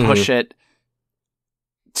 but push it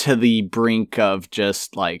to the brink of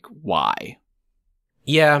just like, why?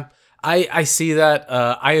 Yeah, I see that.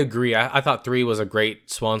 I agree. I thought 3 was a great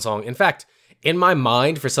swan song. In fact, in my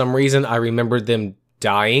mind, for some reason, I remembered them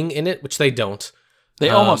dying in it, which they don't. They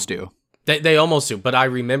almost do. They almost do, but I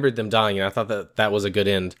remembered them dying, and I thought that was a good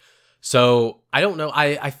end. So, I don't know.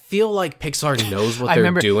 I feel like Pixar knows what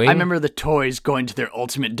they're doing. I remember the toys going to their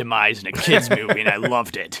ultimate demise in a kid's movie, and I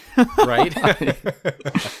loved it. Right?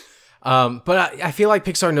 But I feel like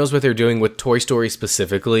Pixar knows what they're doing with Toy Story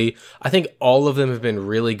specifically. I think all of them have been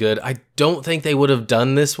really good. I don't think they would have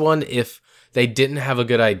done this one if they didn't have a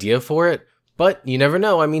good idea for it. But you never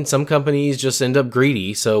know. I mean, some companies just end up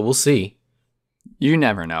greedy, so we'll see. You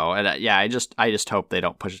never know. And yeah, I just hope they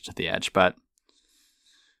don't push it to the edge, but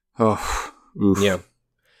oof. Yeah.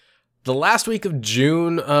 The last week of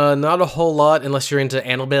June, not a whole lot unless you're into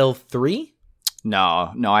Annabelle 3.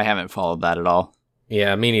 No, I haven't followed that at all.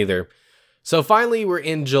 Yeah, me neither. So finally, we're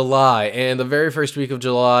in July, and the very first week of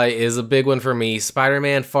July is a big one for me.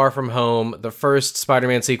 Spider-Man Far From Home, the first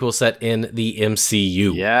Spider-Man sequel set in the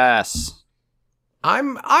MCU. Yes.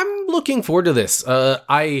 I'm looking forward to this.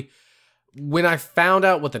 When I found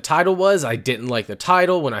out what the title was, I didn't like the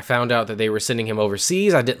title. When I found out that they were sending him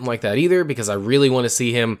overseas, I didn't like that either, because I really want to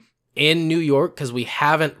see him in New York, because we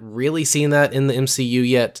haven't really seen that in the MCU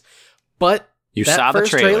yet. But you saw the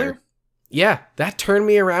trailer? Yeah, that turned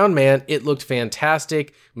me around, man. It looked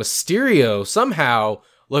fantastic. Mysterio somehow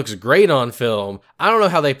looks great on film. I don't know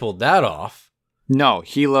how they pulled that off. No,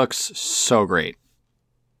 he looks so great.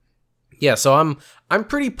 Yeah, so I'm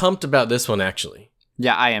pretty pumped about this one, actually.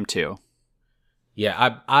 Yeah, I am too.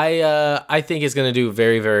 Yeah, I think it's gonna do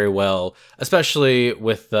very, very well, especially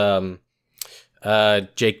with Jake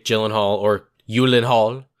Gyllenhaal or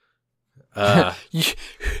Gyllenhaal.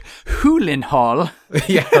 Hoolenhall.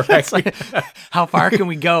 Yeah, right. Like, how far can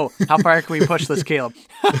we go? How far can we push this, Caleb?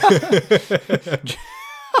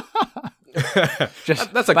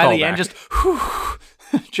 Just that's a by callback. the end, just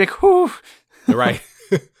Jake, whew. Right.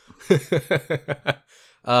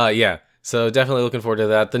 Yeah. So definitely looking forward to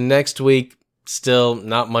that. The next week, still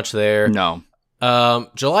not much there. No.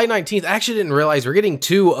 July 19th, I actually didn't realize we're getting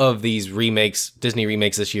 2 of these remakes, Disney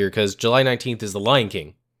remakes this year, because July 19th is The Lion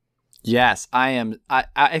King. Yes, I am.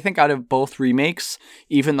 I think out of both remakes,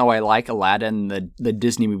 even though I like Aladdin, the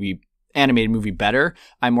Disney movie, animated movie better,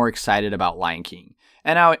 I'm more excited about Lion King.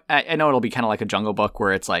 And I know it'll be kind of like a Jungle Book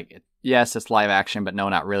where it's like, yes, it's live action, but no,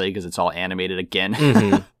 not really, because it's all animated again.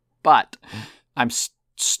 Mm-hmm. But I'm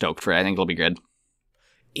stoked for it. I think it'll be good.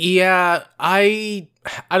 Yeah, I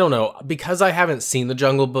don't know. Because I haven't seen The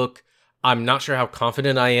Jungle Book, I'm not sure how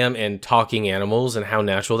confident I am in talking animals and how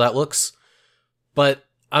natural that looks. But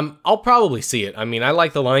I'll probably see it. I mean, I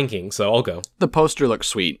like The Lion King, so I'll go. The poster looks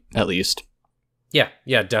sweet, at least. Yeah,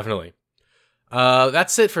 definitely.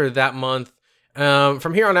 That's it for that month.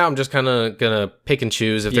 From here on out, I'm just kind of gonna pick and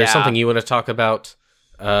choose. If there's something you want to talk about,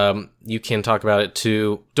 you can talk about it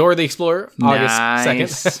too. Dora the Explorer,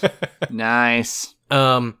 August 2nd. Nice.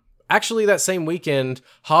 Actually, that same weekend,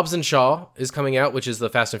 Hobbs and Shaw is coming out, which is the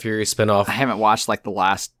Fast and Furious spinoff. I haven't watched like the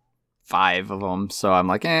last 5 of them, so I'm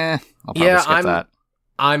like, I'll probably skip that.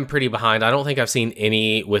 I'm pretty behind. I don't think I've seen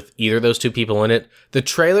any with either of those 2 people in it. The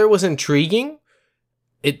trailer was intriguing.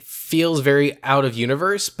 It feels very out of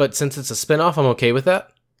universe, but since it's a spinoff, I'm okay with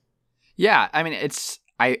that. Yeah, I mean,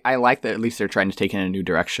 I like that at least they're trying to take it in a new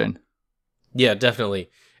direction. Yeah,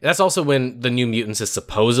 definitely. That's also when The New Mutants is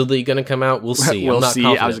supposedly going to come out. We'll see. We'll see.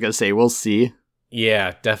 Confident. I was going to say, we'll see.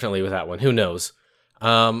 Yeah, definitely with that one. Who knows?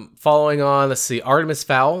 Following on, let's see. Artemis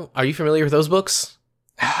Fowl. Are you familiar with those books?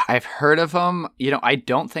 I've heard of them. I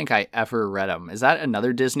don't think I ever read them. Is that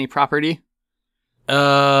another Disney property?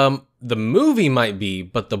 The movie might be,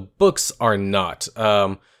 but the books are not.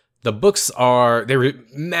 The books they were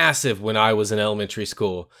massive when I was in elementary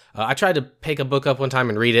school. I tried to pick a book up one time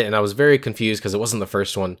and read it, and I was very confused because it wasn't the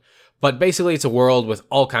first one. But basically, it's a world with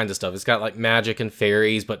all kinds of stuff. It's got like magic and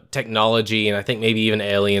fairies, but technology, and I think maybe even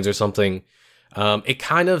aliens or something. It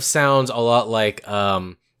kind of sounds a lot like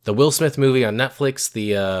the Will Smith movie on Netflix,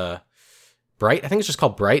 the Bright. I think it's just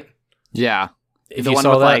called Bright. Yeah, if the you one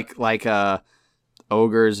saw with that, like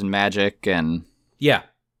ogres and magic and yeah.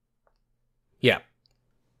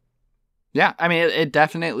 I mean, it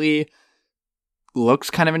definitely looks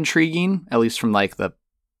kind of intriguing, at least from like the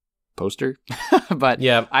poster. But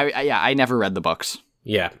yeah, I never read the books.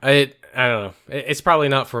 Yeah, I don't know. It's probably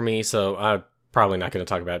not for me, so I'm probably not going to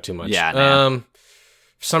talk about it too much. Yeah. Nah.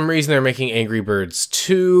 For some reason, they're making Angry Birds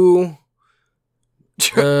 2.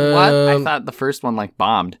 What? I thought the first one like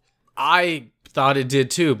bombed. I thought it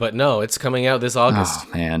did too, but no, it's coming out this August.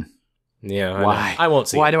 Oh man. Yeah. Why? I won't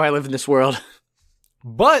see. Why it. do I live in this world?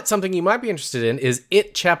 But something you might be interested in is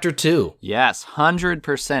It Chapter 2. Yes,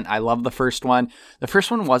 100%. I love the first one. The first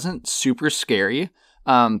one wasn't super scary,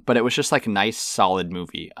 but it was just like a nice, solid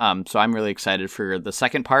movie. So I'm really excited for the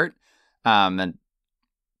second part. And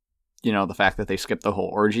the fact that they skipped the whole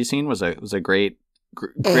orgy scene was a great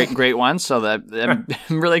one. So that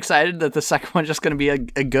I'm really excited that the second one's just going to be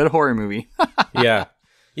a good horror movie.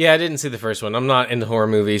 Yeah, I didn't see the first one. I'm not into horror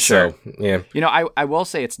movies, so yeah. I will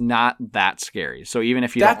say it's not that scary. So even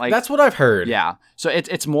if you don't like... That's what I've heard. Yeah. So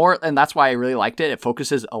it's more, and that's why I really liked it. It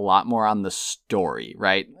focuses a lot more on the story,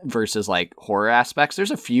 right? Versus like horror aspects. There's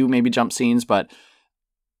a few maybe jump scenes, but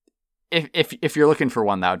if you're looking for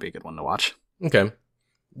one, that would be a good one to watch. Okay.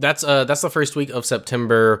 That's the first week of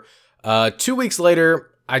September. 2 weeks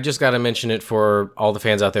later, I just got to mention it for all the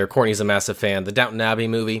fans out there. Courtney's a massive fan. The Downton Abbey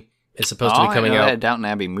movie is supposed to be coming out. A Downton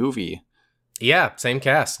Abbey movie. Yeah, same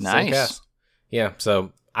cast. Nice. Same cast. Yeah,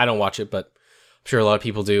 so I don't watch it, but I'm sure a lot of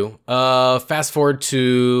people do. Fast forward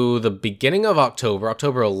to the beginning of October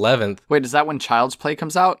 11th. Wait, is that when Child's Play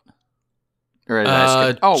comes out? Or did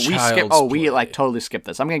I skip? Oh, we skipped. Oh, we like totally skipped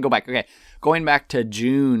this. I'm gonna go back. Okay, going back to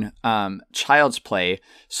June. Child's Play.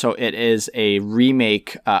 So it is a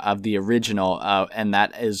remake of the original, and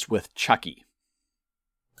that is with Chucky.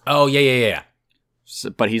 Oh yeah. So,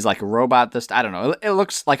 but he's like a robot. I don't know. It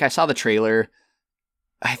looks like I saw the trailer.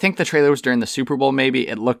 I think the trailer was during the Super Bowl. Maybe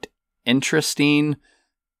it looked interesting.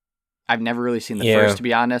 I've never really seen the first, to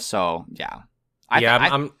be honest. So yeah,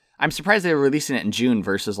 I'm surprised they were releasing it in June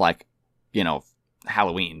versus like,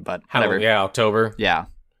 Halloween. But whatever. Yeah, October. Yeah,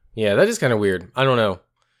 that is kind of weird. I don't know.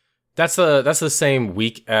 That's the same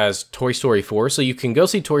week as Toy Story 4, so you can go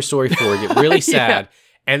see Toy Story 4, get really sad,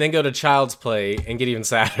 and then go to Child's Play and get even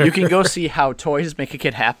sadder. You can go see how toys make a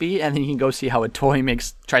kid happy, and then you can go see how a toy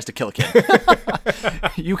tries to kill a kid.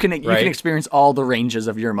 You can experience all the ranges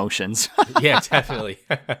of your emotions. Yeah, definitely.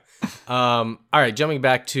 All right, jumping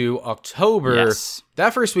back to October. Yes.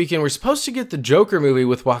 That first weekend, we're supposed to get the Joker movie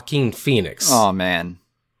with Joaquin Phoenix. Oh, man.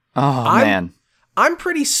 Man. I'm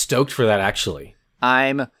pretty stoked for that, actually.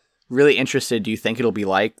 I'm really interested. Do you think it'll be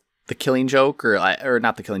like The Killing Joke or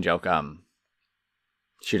not The Killing Joke?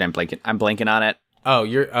 Shoot, I'm blanking on it. Oh,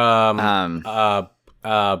 you're that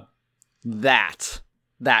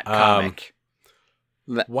comic.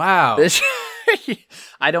 Wow.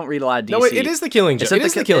 I don't read a lot of DC. No, it is The Killing Joke. It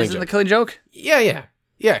is The Killing Joke. Is it The Killing Joke? Yeah.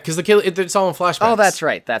 Because it's all in flashbacks. Oh, that's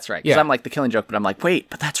right. Because Yeah. I'm like The Killing Joke, but I'm like,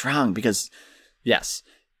 wait, but that's wrong because, yes,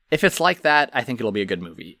 if it's like that, I think it'll be a good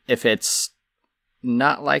movie. If it's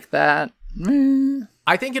not like that,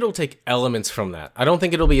 I think it'll take elements from that. I don't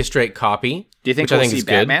think it'll be a straight copy. Do you think we'll see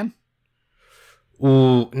Batman? Good.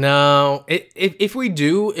 Ooh, no. If we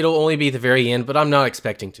do, it'll only be at the very end, but I'm not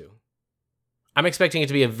expecting to. I'm expecting it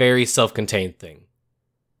to be a very self-contained thing.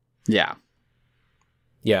 Yeah.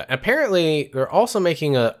 Yeah, apparently they're also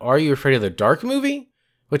making a Are You Afraid of the Dark movie?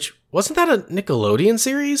 Which, wasn't that a Nickelodeon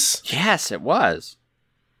series? Yes, it was.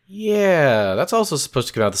 Yeah, that's also supposed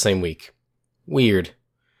to come out the same week. Weird.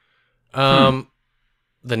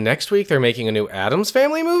 The next week they're making a new Addams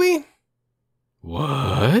Family movie?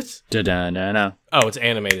 What? Da-da-na-na. Oh, it's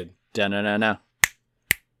animated. Da-na-na-na.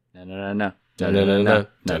 Da-na-na-na. Da-na-na-na.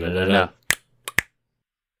 Da-na-na-na.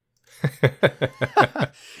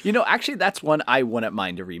 Actually, that's one I wouldn't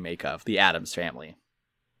mind a remake of, The Addams Family.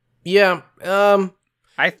 Yeah, it's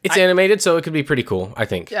I animated, so it could be pretty cool, I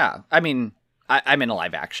think. Yeah, I mean, I'm in a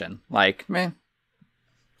live action. Like, meh.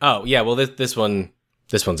 Oh, yeah, well, this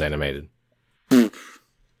one's animated.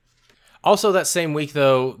 Also, that same week,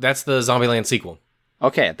 though, that's the Zombieland sequel.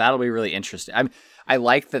 Okay, that'll be really interesting. I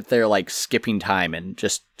like that they're, like, skipping time and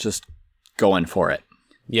just going for it.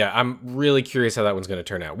 Yeah, I'm really curious how that one's going to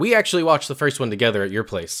turn out. We actually watched the first one together at your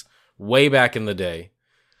place way back in the day.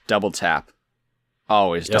 Double tap.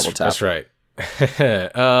 Always double tap. That's right.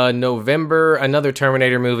 November, another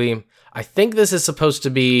Terminator movie. I think this is supposed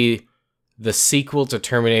to be the sequel to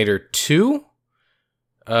Terminator 2.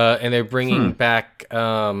 And they're bringing back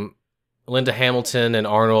Linda Hamilton and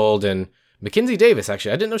Arnold and Mackenzie Davis,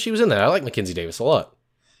 actually. I didn't know she was in that. I like Mackenzie Davis a lot.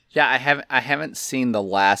 Yeah, I haven't seen the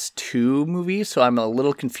last two movies, so I'm a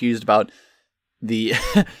little confused about the...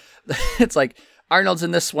 It's like, Arnold's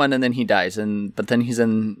in this one, and then he dies, but then he's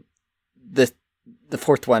in the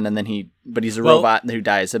fourth one, and then he's a robot who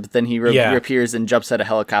dies, but then he reappears and jumps out a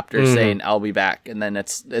helicopter saying, I'll be back, and then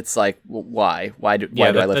it's like, why? Why do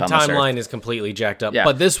I live on this earth? The timeline is completely jacked up, yeah.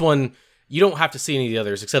 But this one, you don't have to see any of the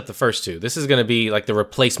others except the first two. This is going to be like the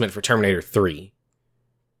replacement for Terminator 3.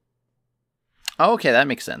 Oh, okay, that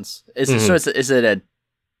makes sense. Is it a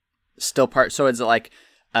still part? So is it like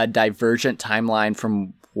a divergent timeline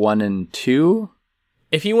from 1 and 2?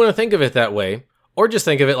 If you want to think of it that way, or just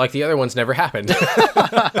think of it like the other ones never happened.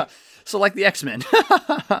 So like the X-Men.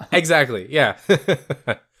 Exactly, yeah.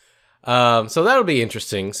 So that'll be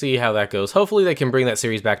interesting. See how that goes. Hopefully they can bring that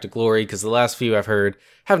series back to glory, because the last few I've heard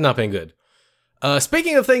have not been good.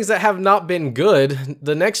 Speaking of things that have not been good,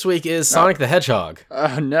 the next week is Sonic the Hedgehog.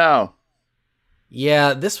 Oh, no.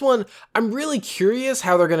 Yeah, this one, I'm really curious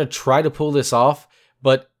how they're going to try to pull this off,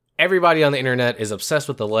 but everybody on the internet is obsessed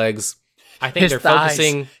with the legs. I think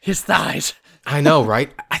focusing... His thighs. I know,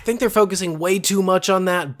 right? I think they're focusing way too much on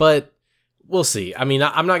that, but we'll see. I mean,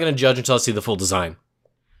 I'm not going to judge until I see the full design.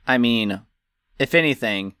 I mean, if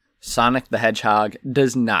anything, Sonic the Hedgehog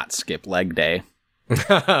does not skip leg day.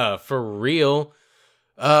 For real.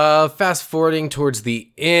 Fast forwarding towards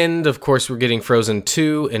the end, of course, we're getting Frozen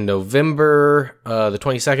 2 in November, the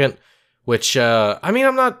 22nd, which, I mean,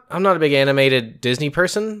 I'm not a big animated Disney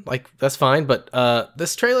person, like, that's fine, but,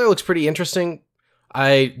 this trailer looks pretty interesting.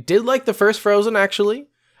 I did like the first Frozen, actually,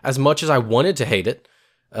 as much as I wanted to hate it,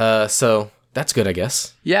 so that's good, I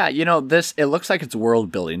guess. Yeah, it looks like it's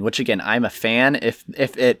world building, which, again, I'm a fan. If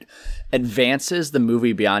it advances the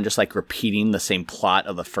movie beyond just, like, repeating the same plot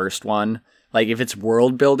of the first one, like, if it's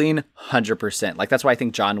world building, 100%. Like, that's why I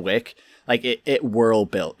think John Wick, like, it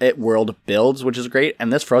world builds, which is great.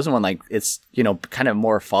 And this Frozen one, like, it's, kind of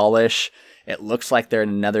more fallish. It looks like they're in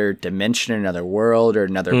another dimension, another world, or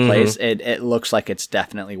another place. It looks like it's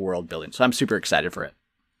definitely world building. So I'm super excited for it.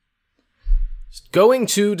 Going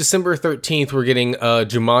to December 13th, we're getting a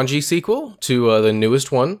Jumanji sequel to the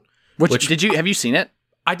newest one. Which have you seen it?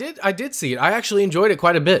 I did see it. I actually enjoyed it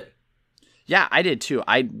quite a bit. Yeah, I did too.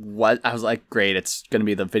 I was like, great, it's going to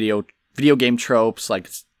be the video game tropes, like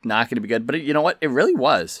not going to be good. But you know what? It really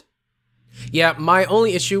was. Yeah, my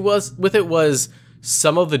only issue was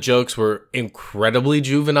some of the jokes were incredibly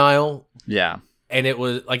juvenile. Yeah. And it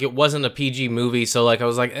was like, it wasn't a PG movie. So like, I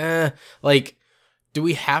was like, like, do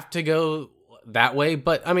we have to go that way?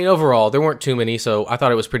 But I mean, overall, there weren't too many. So I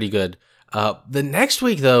thought it was pretty good. The next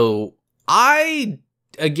week, though, I,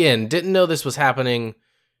 again, didn't know this was happening.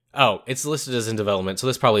 Oh, it's listed as in development, so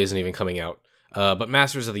this probably isn't even coming out. But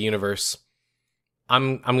Masters of the Universe,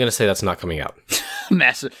 I'm going to say that's not coming out.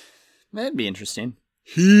 That'd be interesting.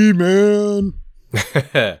 He-Man.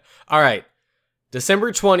 All right.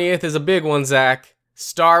 December 20th is a big one, Zach.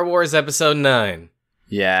 Star Wars Episode 9.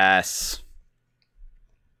 Yes.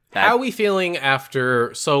 How are we feeling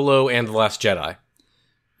after Solo and The Last Jedi?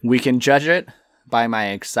 We can judge it by my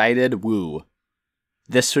excited woo.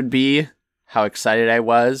 This would be how excited I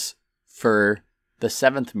was for the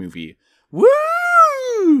 7th movie.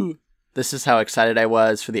 Woo! This is how excited I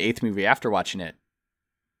was for the 8th movie after watching it.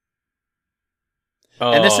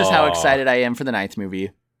 Oh. And this is how excited I am for the 9th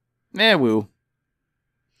movie. Woo.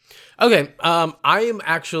 Okay, I am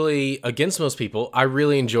actually against most people. I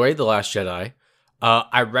really enjoyed The Last Jedi.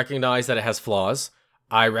 I recognize that it has flaws.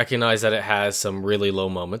 I recognize that it has some really low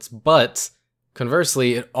moments, but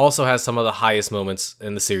conversely, it also has some of the highest moments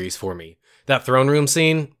in the series for me. That throne room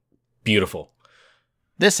scene, beautiful.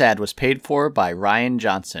 This ad was paid for by Ryan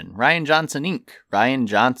Johnson. Ryan Johnson Inc. Ryan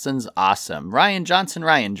Johnson's awesome. Ryan Johnson,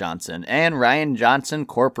 and Ryan Johnson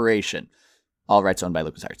Corporation. All rights owned by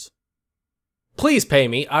LucasArts. Please pay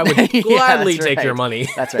me. I would gladly take your money.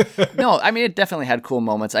 That's right. No, I mean, it definitely had cool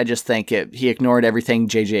moments. I just think he ignored everything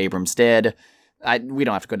J.J. Abrams did. We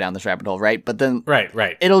don't have to go down this rabbit hole, right? But then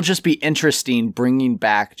right. It'll just be interesting bringing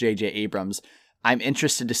back J.J. Abrams. I'm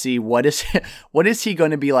interested to see what is he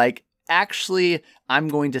going to be like. Actually, I'm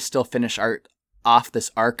going to still finish off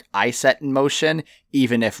this arc I set in motion,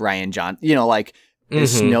 even if Ryan John,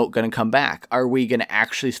 is Snoke going to come back? Are we going to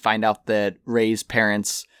actually find out that Rey's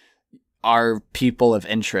parents are people of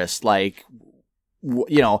interest? Like,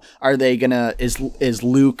 are they gonna, is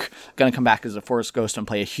Luke gonna come back as a Force ghost and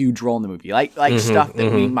play a huge role in the movie? Like stuff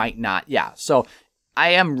that we might not. Yeah. So I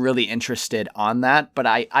am really interested on that, but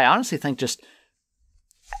I honestly think just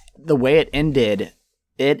the way it ended,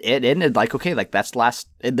 it ended like, okay, like that's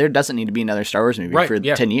there doesn't need to be another Star Wars movie for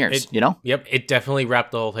 10 years, Yep. It definitely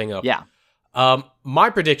wrapped the whole thing up. Yeah.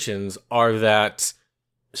 My predictions are that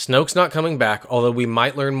Snoke's not coming back, although we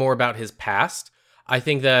might learn more about his past. I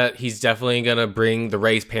think that he's definitely going to bring the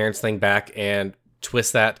Rey's parents thing back and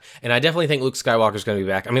twist that. And I definitely think Luke Skywalker's going to be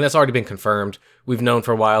back. I mean, that's already been confirmed. We've known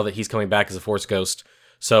for a while that he's coming back as a Force ghost.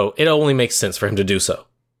 So it only makes sense for him to do so.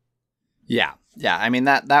 Yeah. Yeah. I mean,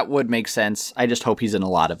 that would make sense. I just hope he's in a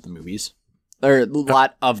lot of the movies. Or a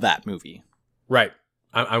lot of that movie. Right.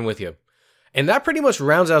 I'm with you. And that pretty much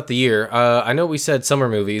rounds out the year. I know we said summer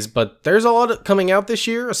movies, but there's a lot coming out this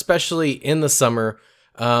year, especially in the summer.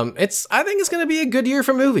 I think it's going to be a good year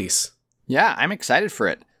for movies. Yeah, I'm excited for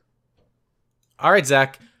it. All right,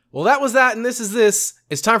 Zach. Well, that was that, and this is this.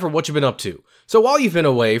 It's time for what you've been up to. So while you've been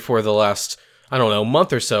away for the last,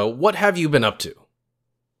 month or so, what have you been up to?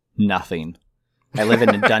 Nothing. I live in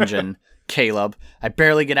a dungeon, Caleb. I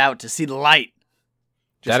barely get out to see the light.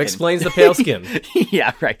 That explains the pale skin.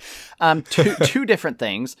 Yeah, right. Two different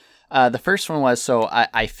things. The first one was, so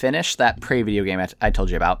I finished that Prey video game I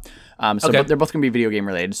told you about. Okay. They're both going to be video game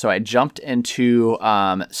related. So I jumped into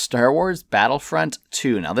Star Wars Battlefront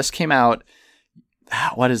 2. Now, this came out,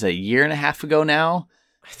 a year and a half ago now?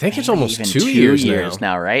 I think it's almost 2 years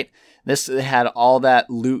now, right? This had all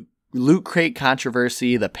that loot crate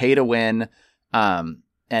controversy, the pay to win, and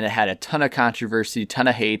it had a ton of controversy, ton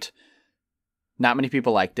of hate. Not many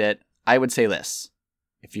people liked it. I would say this.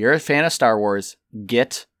 If you're a fan of Star Wars,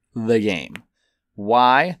 get the game.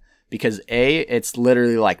 Why? Because it's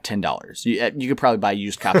literally like $10. You could probably buy a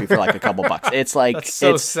used copy for like a couple bucks. It's like That's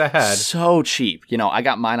so sad. So cheap. I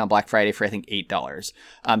got mine on Black Friday for I think $8.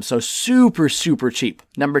 So super, super cheap.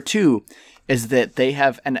 Number two is that they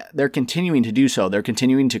have, and they're continuing to do so. They're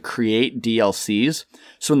continuing to create DLCs.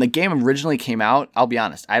 So when the game originally came out, I'll be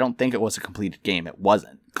honest, I don't think it was a completed game. It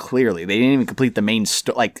wasn't. Clearly, they didn't even complete the main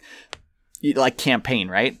like campaign,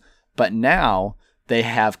 right? But now they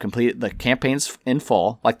have completed the campaigns in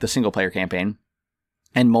full, like the single player campaign,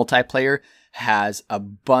 and multiplayer has a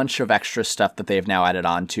bunch of extra stuff that they've now added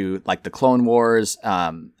on to, like the Clone Wars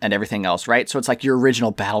and everything else, right? So it's like your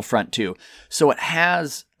original Battlefront 2. So it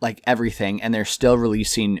has like everything, and they're still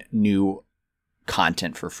releasing new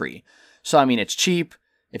content for free. So I mean, it's cheap.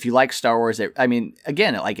 If you like Star Wars, it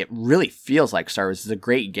really feels like Star Wars. It's a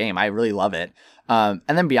great game. I really love it. And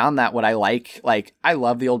then beyond that, what I like I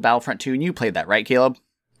love the old Battlefront 2, and you played that, right, Caleb?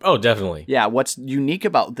 Oh, definitely. Yeah, what's unique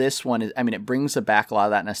about this one is, I mean, it brings back a lot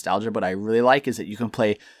of that nostalgia, but I really like is that you can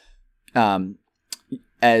play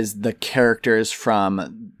as the characters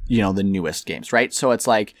from, the newest games, right? So it's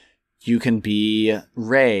like you can be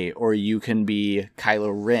Rey or you can be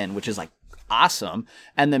Kylo Ren, which is like awesome.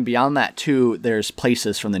 And then beyond that too, there's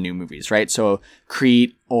places from the new movies, right? So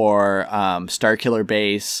Crete or Starkiller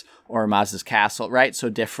Base or Maz's Castle, right? So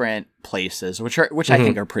different places, which I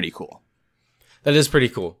think are pretty cool. That is pretty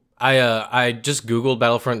cool. I just Googled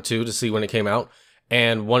Battlefront 2 to see when it came out,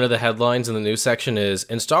 and one of the headlines in the news section is,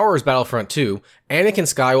 in Star Wars Battlefront 2, Anakin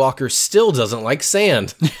Skywalker still doesn't like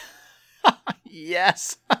sand.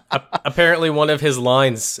 Yes. Apparently one of his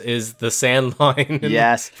lines is the sand line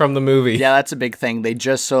yes. from the movie. Yeah, that's a big thing. They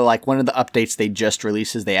just, so like one of the updates they just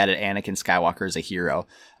released is they added Anakin Skywalker as a hero.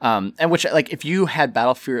 And which, like, if you had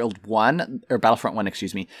Battlefront 1,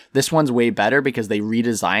 this one's way better because they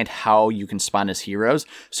redesigned how you can spawn as heroes.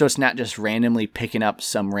 So it's not just randomly picking up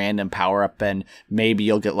some random power up and maybe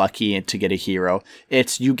you'll get lucky to get a hero.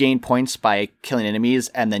 It's you gain points by killing enemies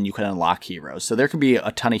and then you can unlock heroes. So there could be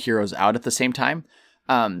a ton of heroes out at the same time.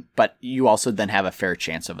 But you also then have a fair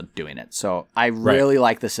chance of doing it. So I really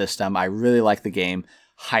like the system. I really like the game.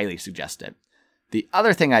 Highly suggest it. The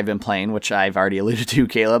other thing I've been playing, which I've already alluded to,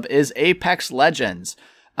 Caleb, is Apex Legends.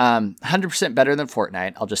 100% better than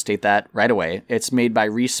Fortnite. I'll just state that right away. It's made by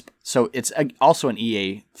so it's also an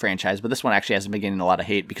EA franchise, but this one actually hasn't been getting a lot of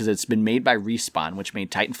hate because it's been made by Respawn, which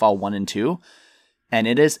made Titanfall 1 and 2. And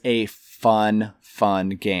it is a fun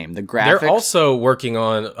game. The graphics... They're also working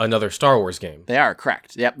on another Star Wars game. They are,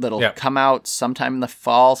 correct. Yep, that'll come out sometime in the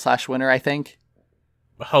fall/winter, I think.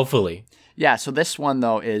 Hopefully. Yeah, so this one,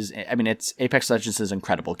 though, it's Apex Legends is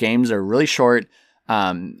incredible. Games are really short.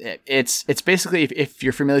 It's basically, if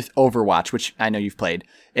you're familiar with Overwatch, which I know you've played,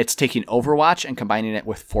 it's taking Overwatch and combining it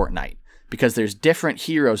with Fortnite. Because there's different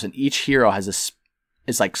heroes, and each hero is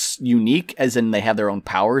like unique, as in they have their own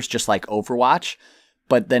powers, just like Overwatch.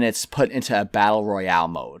 But then it's put into a battle royale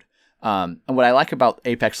mode. And what I like about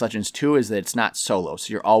Apex Legends 2 is that it's not solo,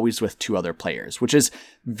 so you're always with two other players, which is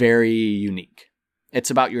very unique. It's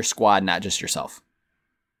about your squad, not just yourself.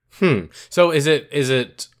 So is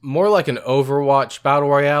it more like an Overwatch battle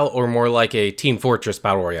royale or more like a Team Fortress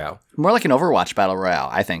battle royale? More like an Overwatch battle royale,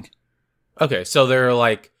 I think. Okay, so they're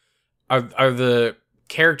like, are the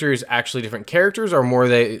characters actually different characters, or more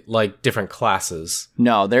they like different classes?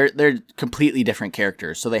 No, they're completely different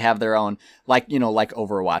characters. So they have their own, like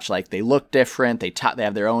Overwatch, like they look different. They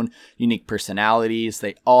have their own unique personalities.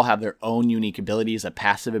 They all have their own unique abilities: a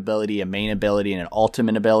passive ability, a main ability, and an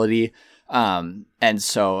ultimate ability. And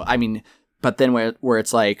so, but then where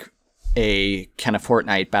it's like a kind of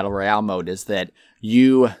Fortnite battle royale mode is that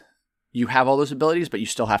you have all those abilities, but you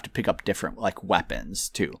still have to pick up different like weapons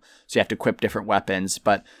too. So you have to equip different weapons.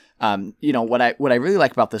 But what I really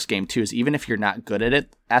like about this game too is even if you're not good at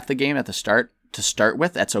it at the game at the start to start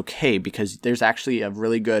with, that's okay because there's actually a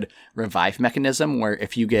really good revive mechanism where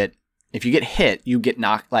if you get hit, you get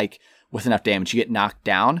knocked with enough damage, you get knocked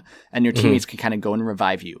down, and your teammates can kind of go and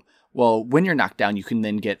revive you. Well, when you're knocked down, you can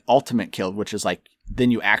then get ultimate killed, which is like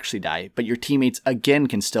then you actually die, but your teammates again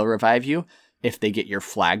can still revive you if they get your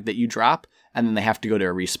flag that you drop, and then they have to go to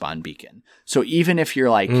a respawn beacon. So even if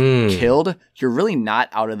you're killed, you're really not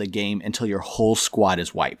out of the game until your whole squad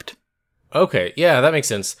is wiped. Okay, yeah, that makes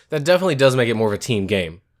sense. That definitely does make it more of a team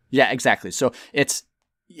game. Yeah, exactly. So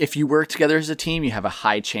if you work together as a team, you have a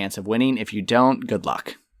high chance of winning. If you don't, good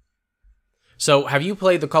luck. So have you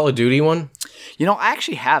played the Call of Duty one? I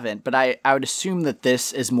actually haven't, but I would assume that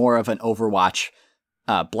this is more of an Overwatch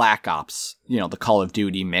Black Ops, the Call of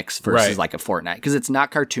Duty mix versus like a Fortnite, because it's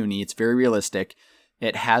not cartoony. It's very realistic.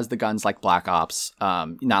 It has the guns like Black Ops,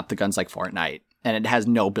 not the guns like Fortnite, and it has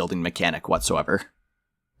no building mechanic whatsoever.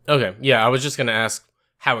 Okay, yeah, I was just going to ask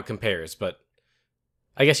how it compares, but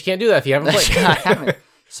I guess you can't do that if you haven't played. I haven't.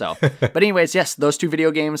 So, but anyways, yes, those two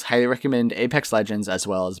video games, highly recommend Apex Legends as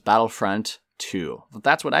well as Battlefront 2.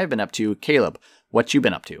 That's what I've been up to. Caleb, what you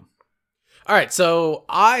been up to? All right, so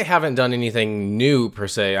I haven't done anything new per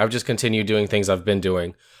se. I've just continued doing things I've been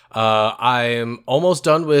doing. I'm almost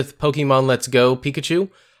done with Pokemon Let's Go Pikachu.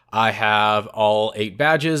 I have all 8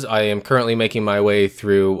 badges. I am currently making my way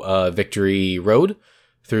through Victory Road,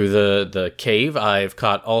 through the cave. I've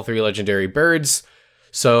caught all 3 legendary birds.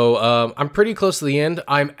 So I'm pretty close to the end.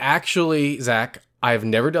 I'm actually, Zach, I've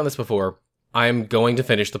never done this before. I'm going to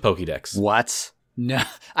finish the Pokédex. What? No,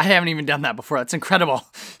 I haven't even done that before. That's incredible.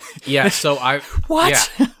 Yeah, so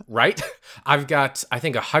What? Yeah, right? I've got, I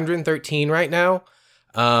think, 113 right now.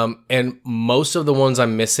 And most of the ones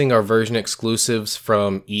I'm missing are version exclusives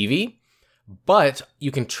from Eevee. But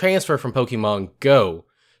you can transfer from Pokemon Go.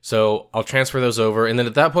 So I'll transfer those over, and then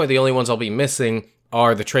at that point, the only ones I'll be missing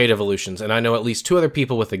are the trade evolutions, and I know at least 2 other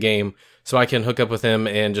people with the game, so I can hook up with them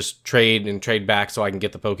and just trade back so I can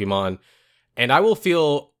get the Pokemon. And I will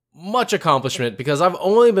feel much accomplishment because I've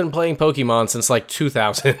only been playing Pokemon since like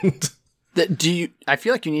 2000. I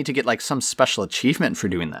feel like you need to get like some special achievement for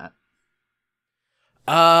doing that.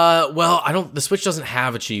 Well, the Switch doesn't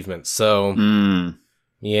have achievements, so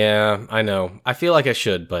yeah, I know. I feel like I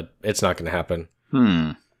should, but it's not going to happen.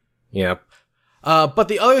 Yeah. But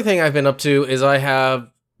the other thing I've been up to is I have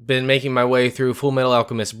been making my way through Full Metal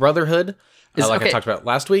Alchemist Brotherhood, I talked about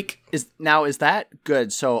last week. Is that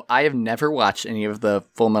good? So I have never watched any of the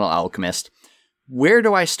Full Metal Alchemist. Where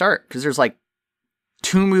do I start? Because there's like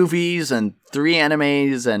 2 movies and 3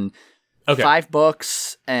 animes and 5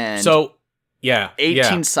 books and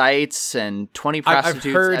 18 sites and 20 prostitutes.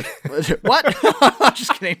 I've heard... What? I'm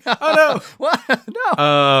just kidding. Oh no! What?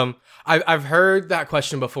 No. I've heard that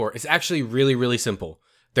question before. It's actually really, really simple.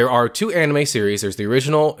 There are 2 anime series. There's the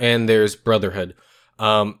original and there's Brotherhood.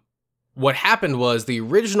 What happened was the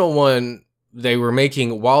original one they were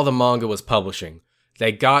making while the manga was publishing.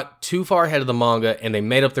 They got too far ahead of the manga and they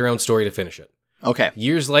made up their own story to finish it. Okay.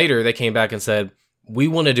 Years later, they came back and said, we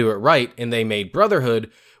want to do it right. And they made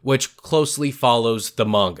Brotherhood, which closely follows the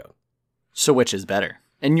manga. So which is better?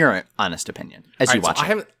 In your honest opinion, as you watch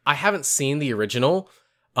it. I haven't seen the original.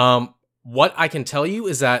 What I can tell you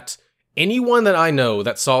is that anyone that I know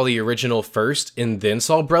that saw the original first and then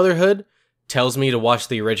saw Brotherhood tells me to watch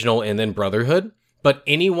the original and then Brotherhood. But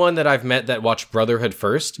anyone that I've met that watched Brotherhood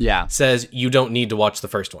first says you don't need to watch the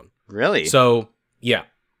first one. Really? So, yeah.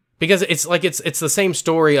 Because it's like it's the same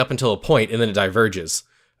story up until a point and then it diverges.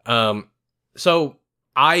 So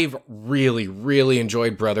I've really, really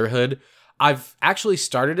enjoyed Brotherhood. I've actually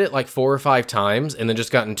started it like 4 or 5 times and then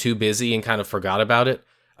just gotten too busy and kind of forgot about it.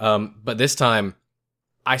 But this time,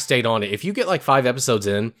 I stayed on it. If you get like 5 episodes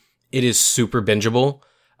in, it is super bingeable.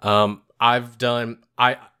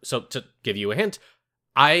 So to give you a hint,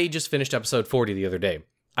 I just finished episode 40 the other day.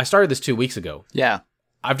 I started this 2 weeks ago. Yeah.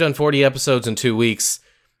 I've done 40 episodes in 2 weeks.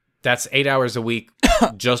 That's 8 hours a week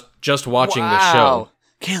just watching the show.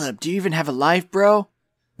 Caleb, do you even have a life, bro?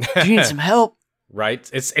 Do you need some help? Right?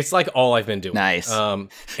 It's like all I've been doing. Nice.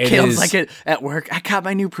 Caleb's like at work. I got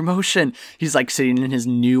my new promotion. He's like sitting in his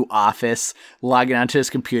new office, logging onto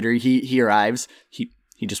his computer. He arrives. He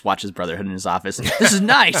just watches Brotherhood in his office. This is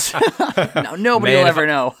nice. No, nobody will ever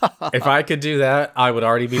know. If I could do that, I would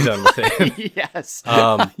already be done with it. Yes.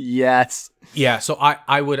 Yes. Yeah, so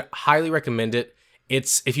I would highly recommend it.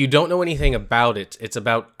 If you don't know anything about it, it's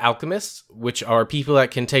about alchemists, which are people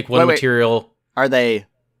that can take one material. Are they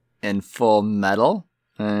in full metal?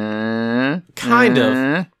 Kind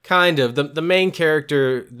of. The main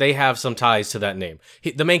character, they have some ties to that name.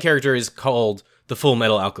 The main character is called the Full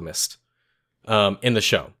Metal Alchemist in the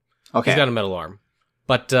show. Okay. He's got a metal arm.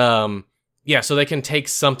 But so they can take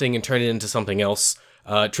something and turn it into something else.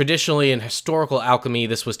 Traditionally, in historical alchemy,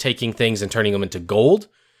 this was taking things and turning them into gold.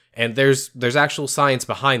 And there's actual science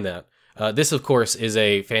behind that. This, of course, is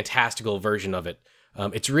a fantastical version of it.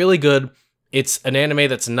 It's really good. It's an anime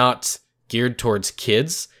that's not geared towards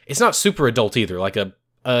kids. It's not super adult either. Like a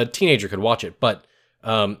teenager could watch it, but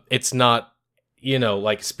it's not,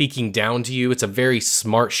 like speaking down to you. It's a very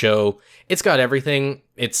smart show. It's got everything.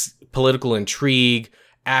 It's political intrigue,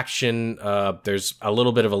 action. There's a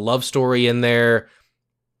little bit of a love story in there.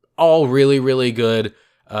 All really, really good.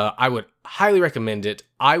 I would highly recommend it.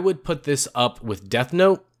 I would put this up with Death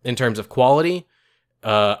Note in terms of quality.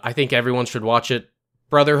 I think everyone should watch it.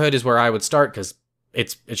 Brotherhood is where I would start because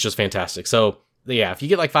it's just fantastic. So yeah, if you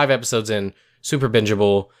get like 5 episodes in, super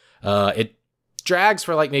bingeable. It drags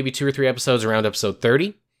for like maybe 2 or 3 episodes around episode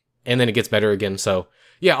 30, and then it gets better again. So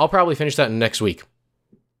yeah, I'll probably finish that next week.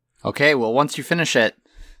 Okay, well, once you finish it,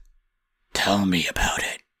 tell me about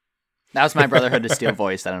it. That was my Brotherhood of Steel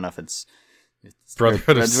voice. I don't know if it's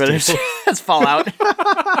Brotherhood of Steel. That's Fallout.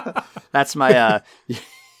 That's my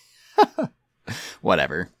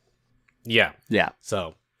whatever. Yeah.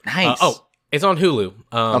 So nice. It's on Hulu.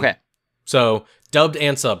 Okay. So dubbed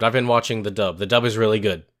and subbed. I've been watching the dub. The dub is really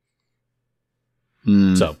good.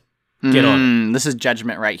 So get on it. This is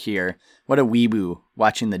judgment right here. What a weeboo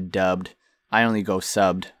watching the dubbed. I only go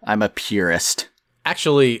subbed. I'm a purist.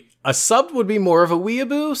 Actually, a subbed would be more of a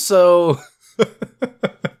weeaboo. So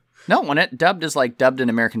no, when it dubbed is like dubbed in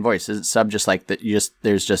American voice. Is it subbed just like that?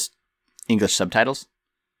 There's just English subtitles.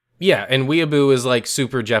 Yeah, and weeaboo is like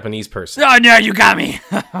super Japanese person. Oh no, you got me.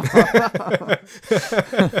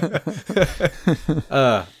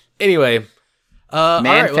 Anyway,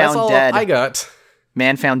 man found dead. I got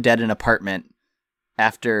man found dead in apartment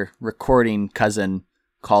after recording cousin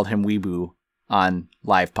called him Weeboo on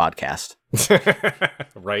live podcast.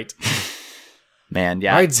 Right. Man,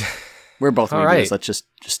 yeah. Right. We're both Weeboos. Right. Let's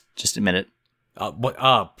just admit it. What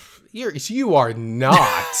up? You are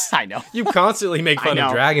not. I know. You constantly make fun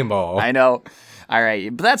of Dragon Ball. I know. All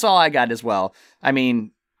right. But that's all I got as well. I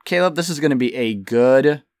mean, Caleb, this is going to be a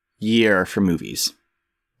good year for movies.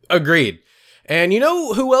 Agreed. And you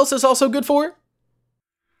know who else is also good for?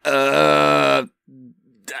 I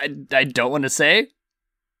don't want to say.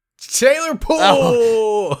 Taylor Poole!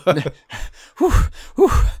 Oh. Whew,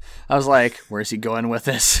 whew. I was like, where's he going with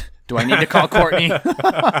this? Do I need to call Courtney?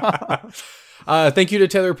 Thank you to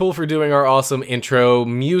Taylor Poole for doing our awesome intro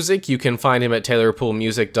music. You can find him at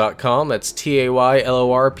taylorpoolemusic.com. That's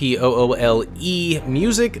TaylorPoole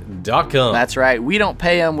music.com. That's right. We don't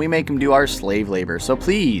pay him. We make him do our slave labor. So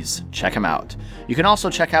please check him out. You can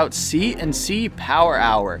also check out C&C Power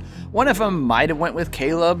Hour. One of them might have went with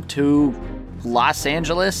Caleb to Los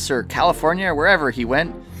Angeles or California or wherever he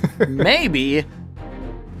went. Maybe.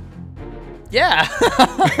 Yeah.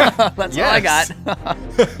 That's all I got.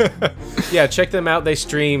 Yeah, check them out. They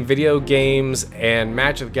stream video games and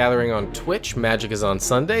Magic the Gathering on Twitch. Magic is on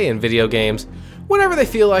Sunday, and video games whenever they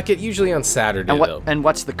feel like it, usually on Saturday, though. And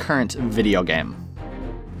what's the current video game?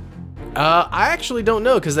 I actually don't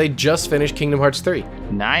know, because they just finished Kingdom Hearts 3.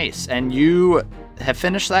 Nice. And you have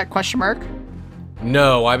finished that, question mark?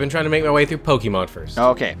 No, I've been trying to make my way through Pokemon first.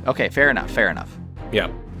 Okay, fair enough.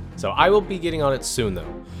 Yeah. So I will be getting on it soon,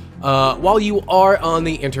 though. While you are on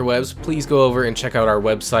the interwebs, please go over and check out our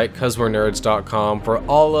website, causewe'renerds.com, for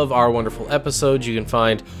all of our wonderful episodes. You can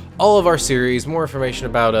find all of our series, more information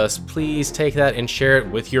about us. Please take that and share it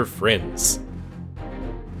with your friends.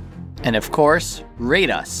 And of course,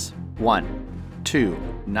 rate us. 1, 2,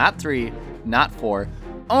 not 3, not 4,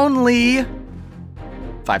 only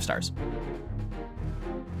 5 stars.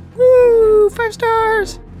 Woo! 5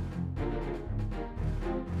 stars!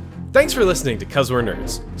 Thanks for listening to 'Cause We're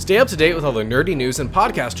Nerds. Stay up to date with all the nerdy news and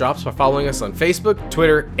podcast drops by following us on Facebook,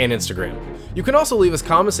 Twitter, and Instagram. You can also leave us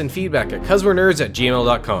comments and feedback at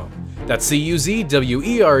causewe'renerds@gmail.com. That's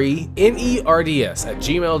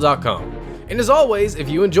CUZWERENERDS@gmail.com. And as always, if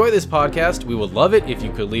you enjoy this podcast, we would love it if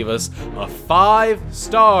you could leave us a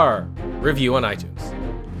 5-star review on iTunes.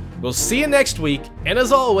 We'll see you next week, and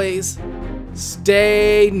as always,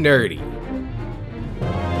 stay nerdy.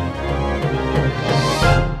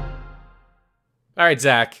 All right,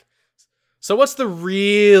 Zach. So what's the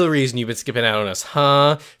real reason you've been skipping out on us,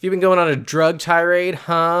 huh? Have you been going on a drug tirade,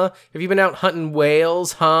 huh? Have you been out hunting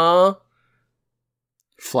whales, huh?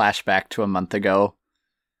 Flashback to a month ago.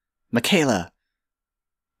 Michaela,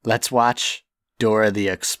 let's watch Dora the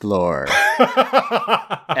Explorer.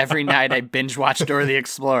 Every night I binge watch Dora the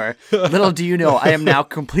Explorer. Little do you know, I am now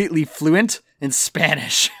completely fluent in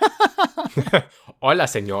Spanish. Hola,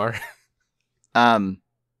 señor. I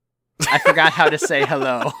forgot how to say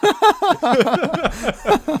hello.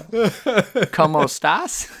 ¿Cómo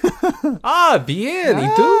estás? Bien. ¿Y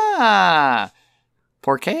tú?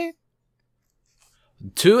 ¿Por qué?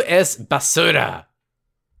 Tú es basura.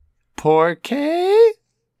 ¿Por qué?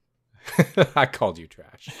 I called you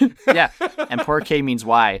trash. Yeah, and por qué means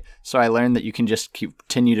why. So I learned that you can just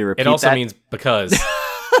continue to repeat that. It also means because.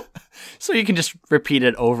 So you can just repeat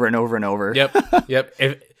it over and over and over. Yep.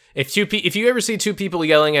 If you ever see two people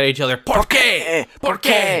yelling at each other, ¿por qué? ¿Por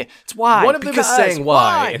qué? It's why. One of them is saying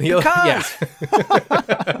why. And the other,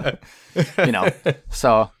 yeah. You know,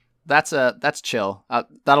 so that's chill.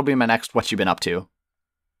 That'll be my next what you been up to.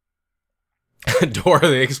 Dora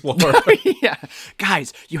the Explorer. Yeah.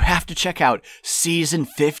 Guys, you have to check out season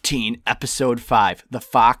 15, episode 5. The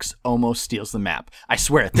fox almost steals the map. I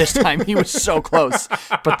swear, this time he was so close.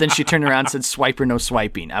 But then she turned around and said, swipe or no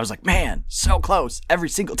swiping. I was like, man, so close every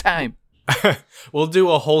single time. We'll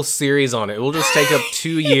do a whole series on it. We'll just take up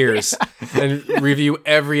 2 years and review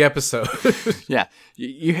every episode. Yeah.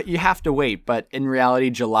 You have to wait. But in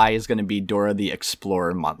reality, July is going to be Dora the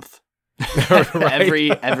Explorer month.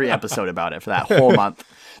 Right? every episode about it for that whole month.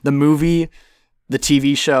 The movie, the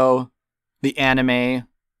TV show, the anime,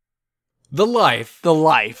 the life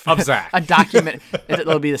of Zach. A document.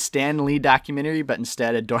 It'll be the Stan Lee documentary, but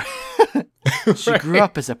instead of Dora, she grew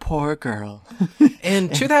up as a poor girl. In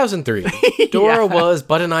 2003, Dora was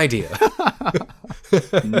but an idea.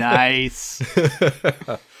 Nice.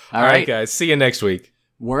 All right, guys. See you next week.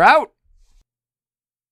 We're out.